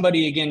week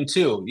somebody again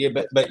too.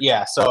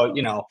 So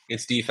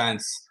it's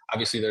defense.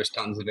 Obviously, there's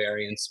tons of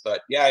variance,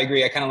 but I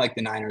agree. I kind of like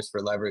the Niners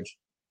for leverage.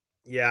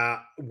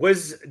 Yeah,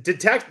 because the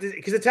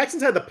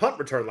Texans had the punt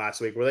return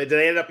last week. Did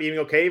they end up being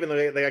okay even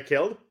though they got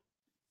killed?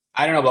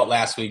 I don't know about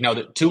last week. No,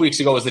 2 weeks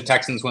ago was the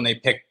Texans when they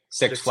picked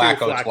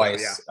Flacco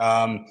twice.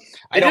 Yeah.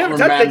 I don't remember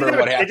what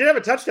happened. They did have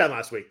a touchdown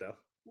last week though.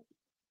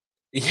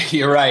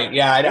 You're right.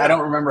 Yeah, I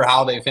don't remember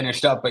how they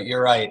finished up, but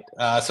you're right.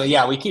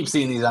 We keep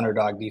seeing these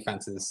underdog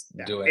defenses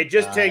do it. It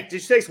just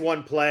takes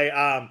one play.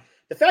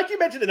 The fact you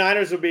mentioned the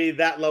Niners would be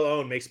that low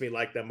owned makes me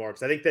like them more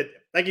because I think that,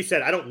 like you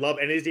said, I don't love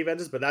any of these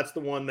defenses, but that's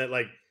the one that,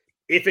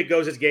 if it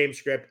goes as game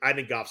script, I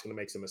think Goff's going to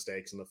make some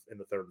mistakes in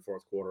the third and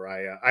fourth quarter.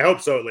 I hope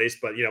so at least.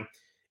 But if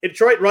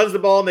Detroit runs the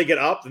ball and they get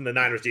up, then the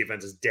Niners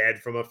defense is dead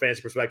from a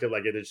fantasy perspective.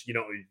 Like it is,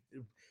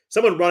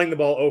 someone running the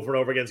ball over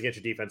and over against your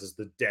defense is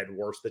the dead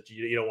worst. That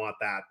you don't want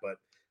that. But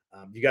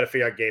you got to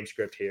figure out game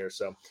script here.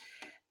 So.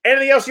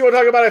 Anything else you want to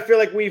talk about? I feel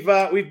like we've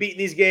beaten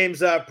these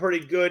games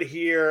pretty good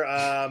here.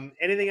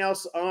 Anything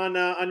else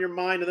on your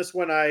mind in this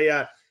one?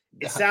 It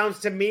sounds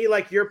to me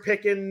like you're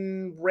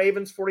picking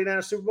Ravens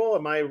 49ers Super Bowl.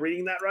 Am I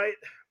reading that right?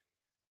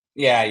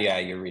 Yeah,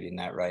 you're reading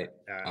that right.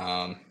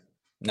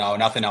 No,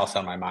 nothing else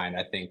on my mind.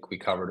 I think we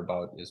covered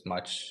about as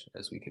much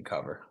as we could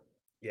cover.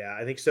 Yeah,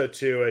 I think so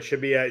too. It should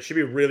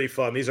be really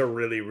fun. These are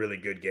really, really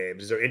good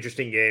games. These are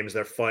interesting games.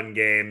 They're fun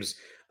games.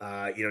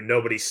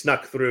 Nobody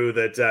snuck through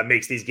that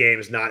makes these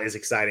games not as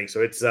exciting.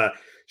 So it's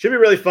should be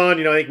really fun.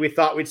 I think we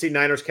thought we'd see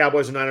Niners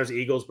Cowboys and Niners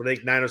Eagles, but I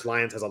think Niners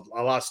Lions has a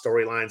lot of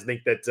storylines. I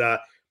think that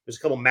there's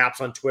a couple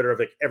maps on Twitter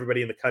of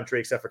everybody in the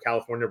country except for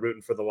California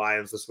rooting for the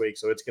Lions this week.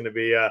 So it's going to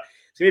be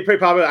pretty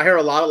popular. I hear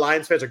a lot of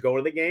Lions fans are going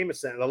to the game.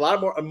 It's a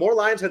lot more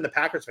Lions than the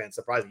Packers fans.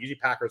 Surprising. Usually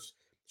Packers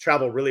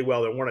travel really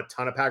well. There weren't a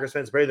ton of Packers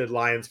fans. Very the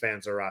Lions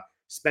fans are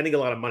spending a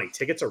lot of money.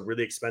 Tickets are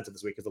really expensive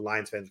this week because the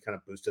Lions fans kind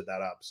of boosted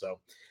that up. So.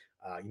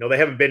 They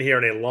haven't been here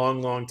in a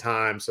long, long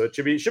time, so it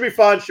should be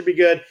fun, should be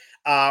good.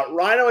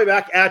 Ryan, I'll be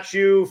back at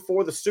you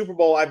for the Super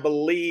Bowl, I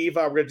believe.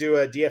 We're going to do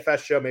a DFS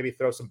show, maybe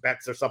throw some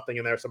bets or something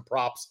in there, some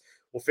props.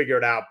 We'll figure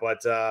it out,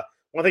 but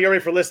want to thank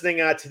everybody for listening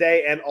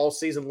today and all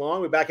season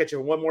long. We'll be back at you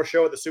for one more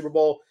show at the Super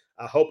Bowl.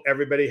 I hope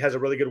everybody has a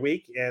really good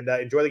week and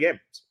enjoy the game.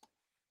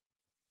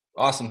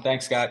 Awesome.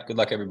 Thanks, Scott. Good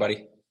luck,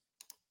 everybody.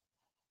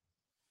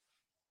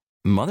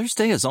 Mother's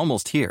Day is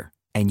almost here,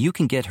 and you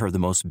can get her the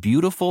most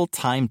beautiful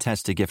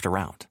time-tested gift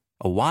around,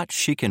 a watch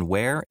she can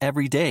wear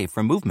every day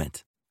from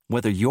Movement.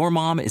 Whether your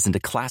mom is into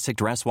classic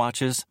dress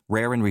watches,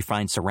 rare and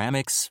refined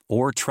ceramics,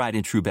 or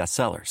tried-and-true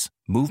bestsellers,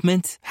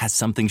 Movement has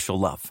something she'll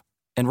love.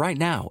 And right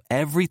now,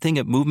 everything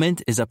at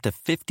Movement is up to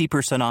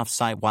 50% off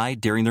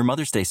site-wide during their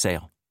Mother's Day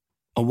sale.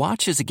 A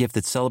watch is a gift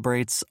that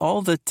celebrates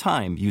all the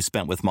time you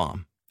spent with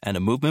mom, and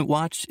a Movement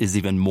watch is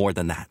even more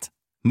than that.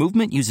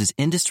 Movement uses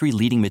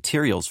industry-leading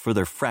materials for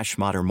their fresh,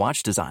 modern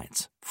watch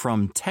designs,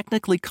 from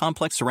technically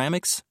complex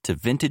ceramics to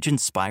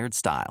vintage-inspired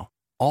style,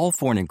 all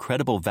for an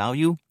incredible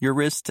value your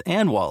wrist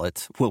and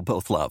wallet will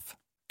both love.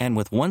 And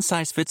with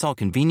one-size-fits-all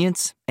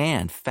convenience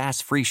and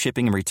fast free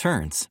shipping and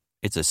returns,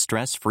 it's a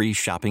stress-free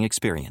shopping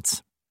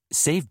experience.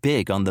 Save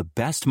big on the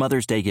best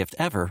Mother's Day gift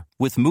ever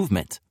with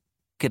Movement.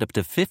 Get up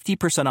to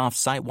 50% off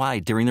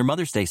site-wide during their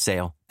Mother's Day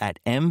sale at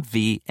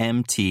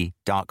mvmt.com.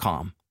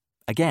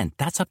 Again,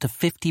 that's up to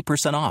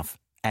 50% off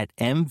at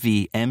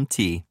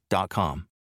mvmt.com.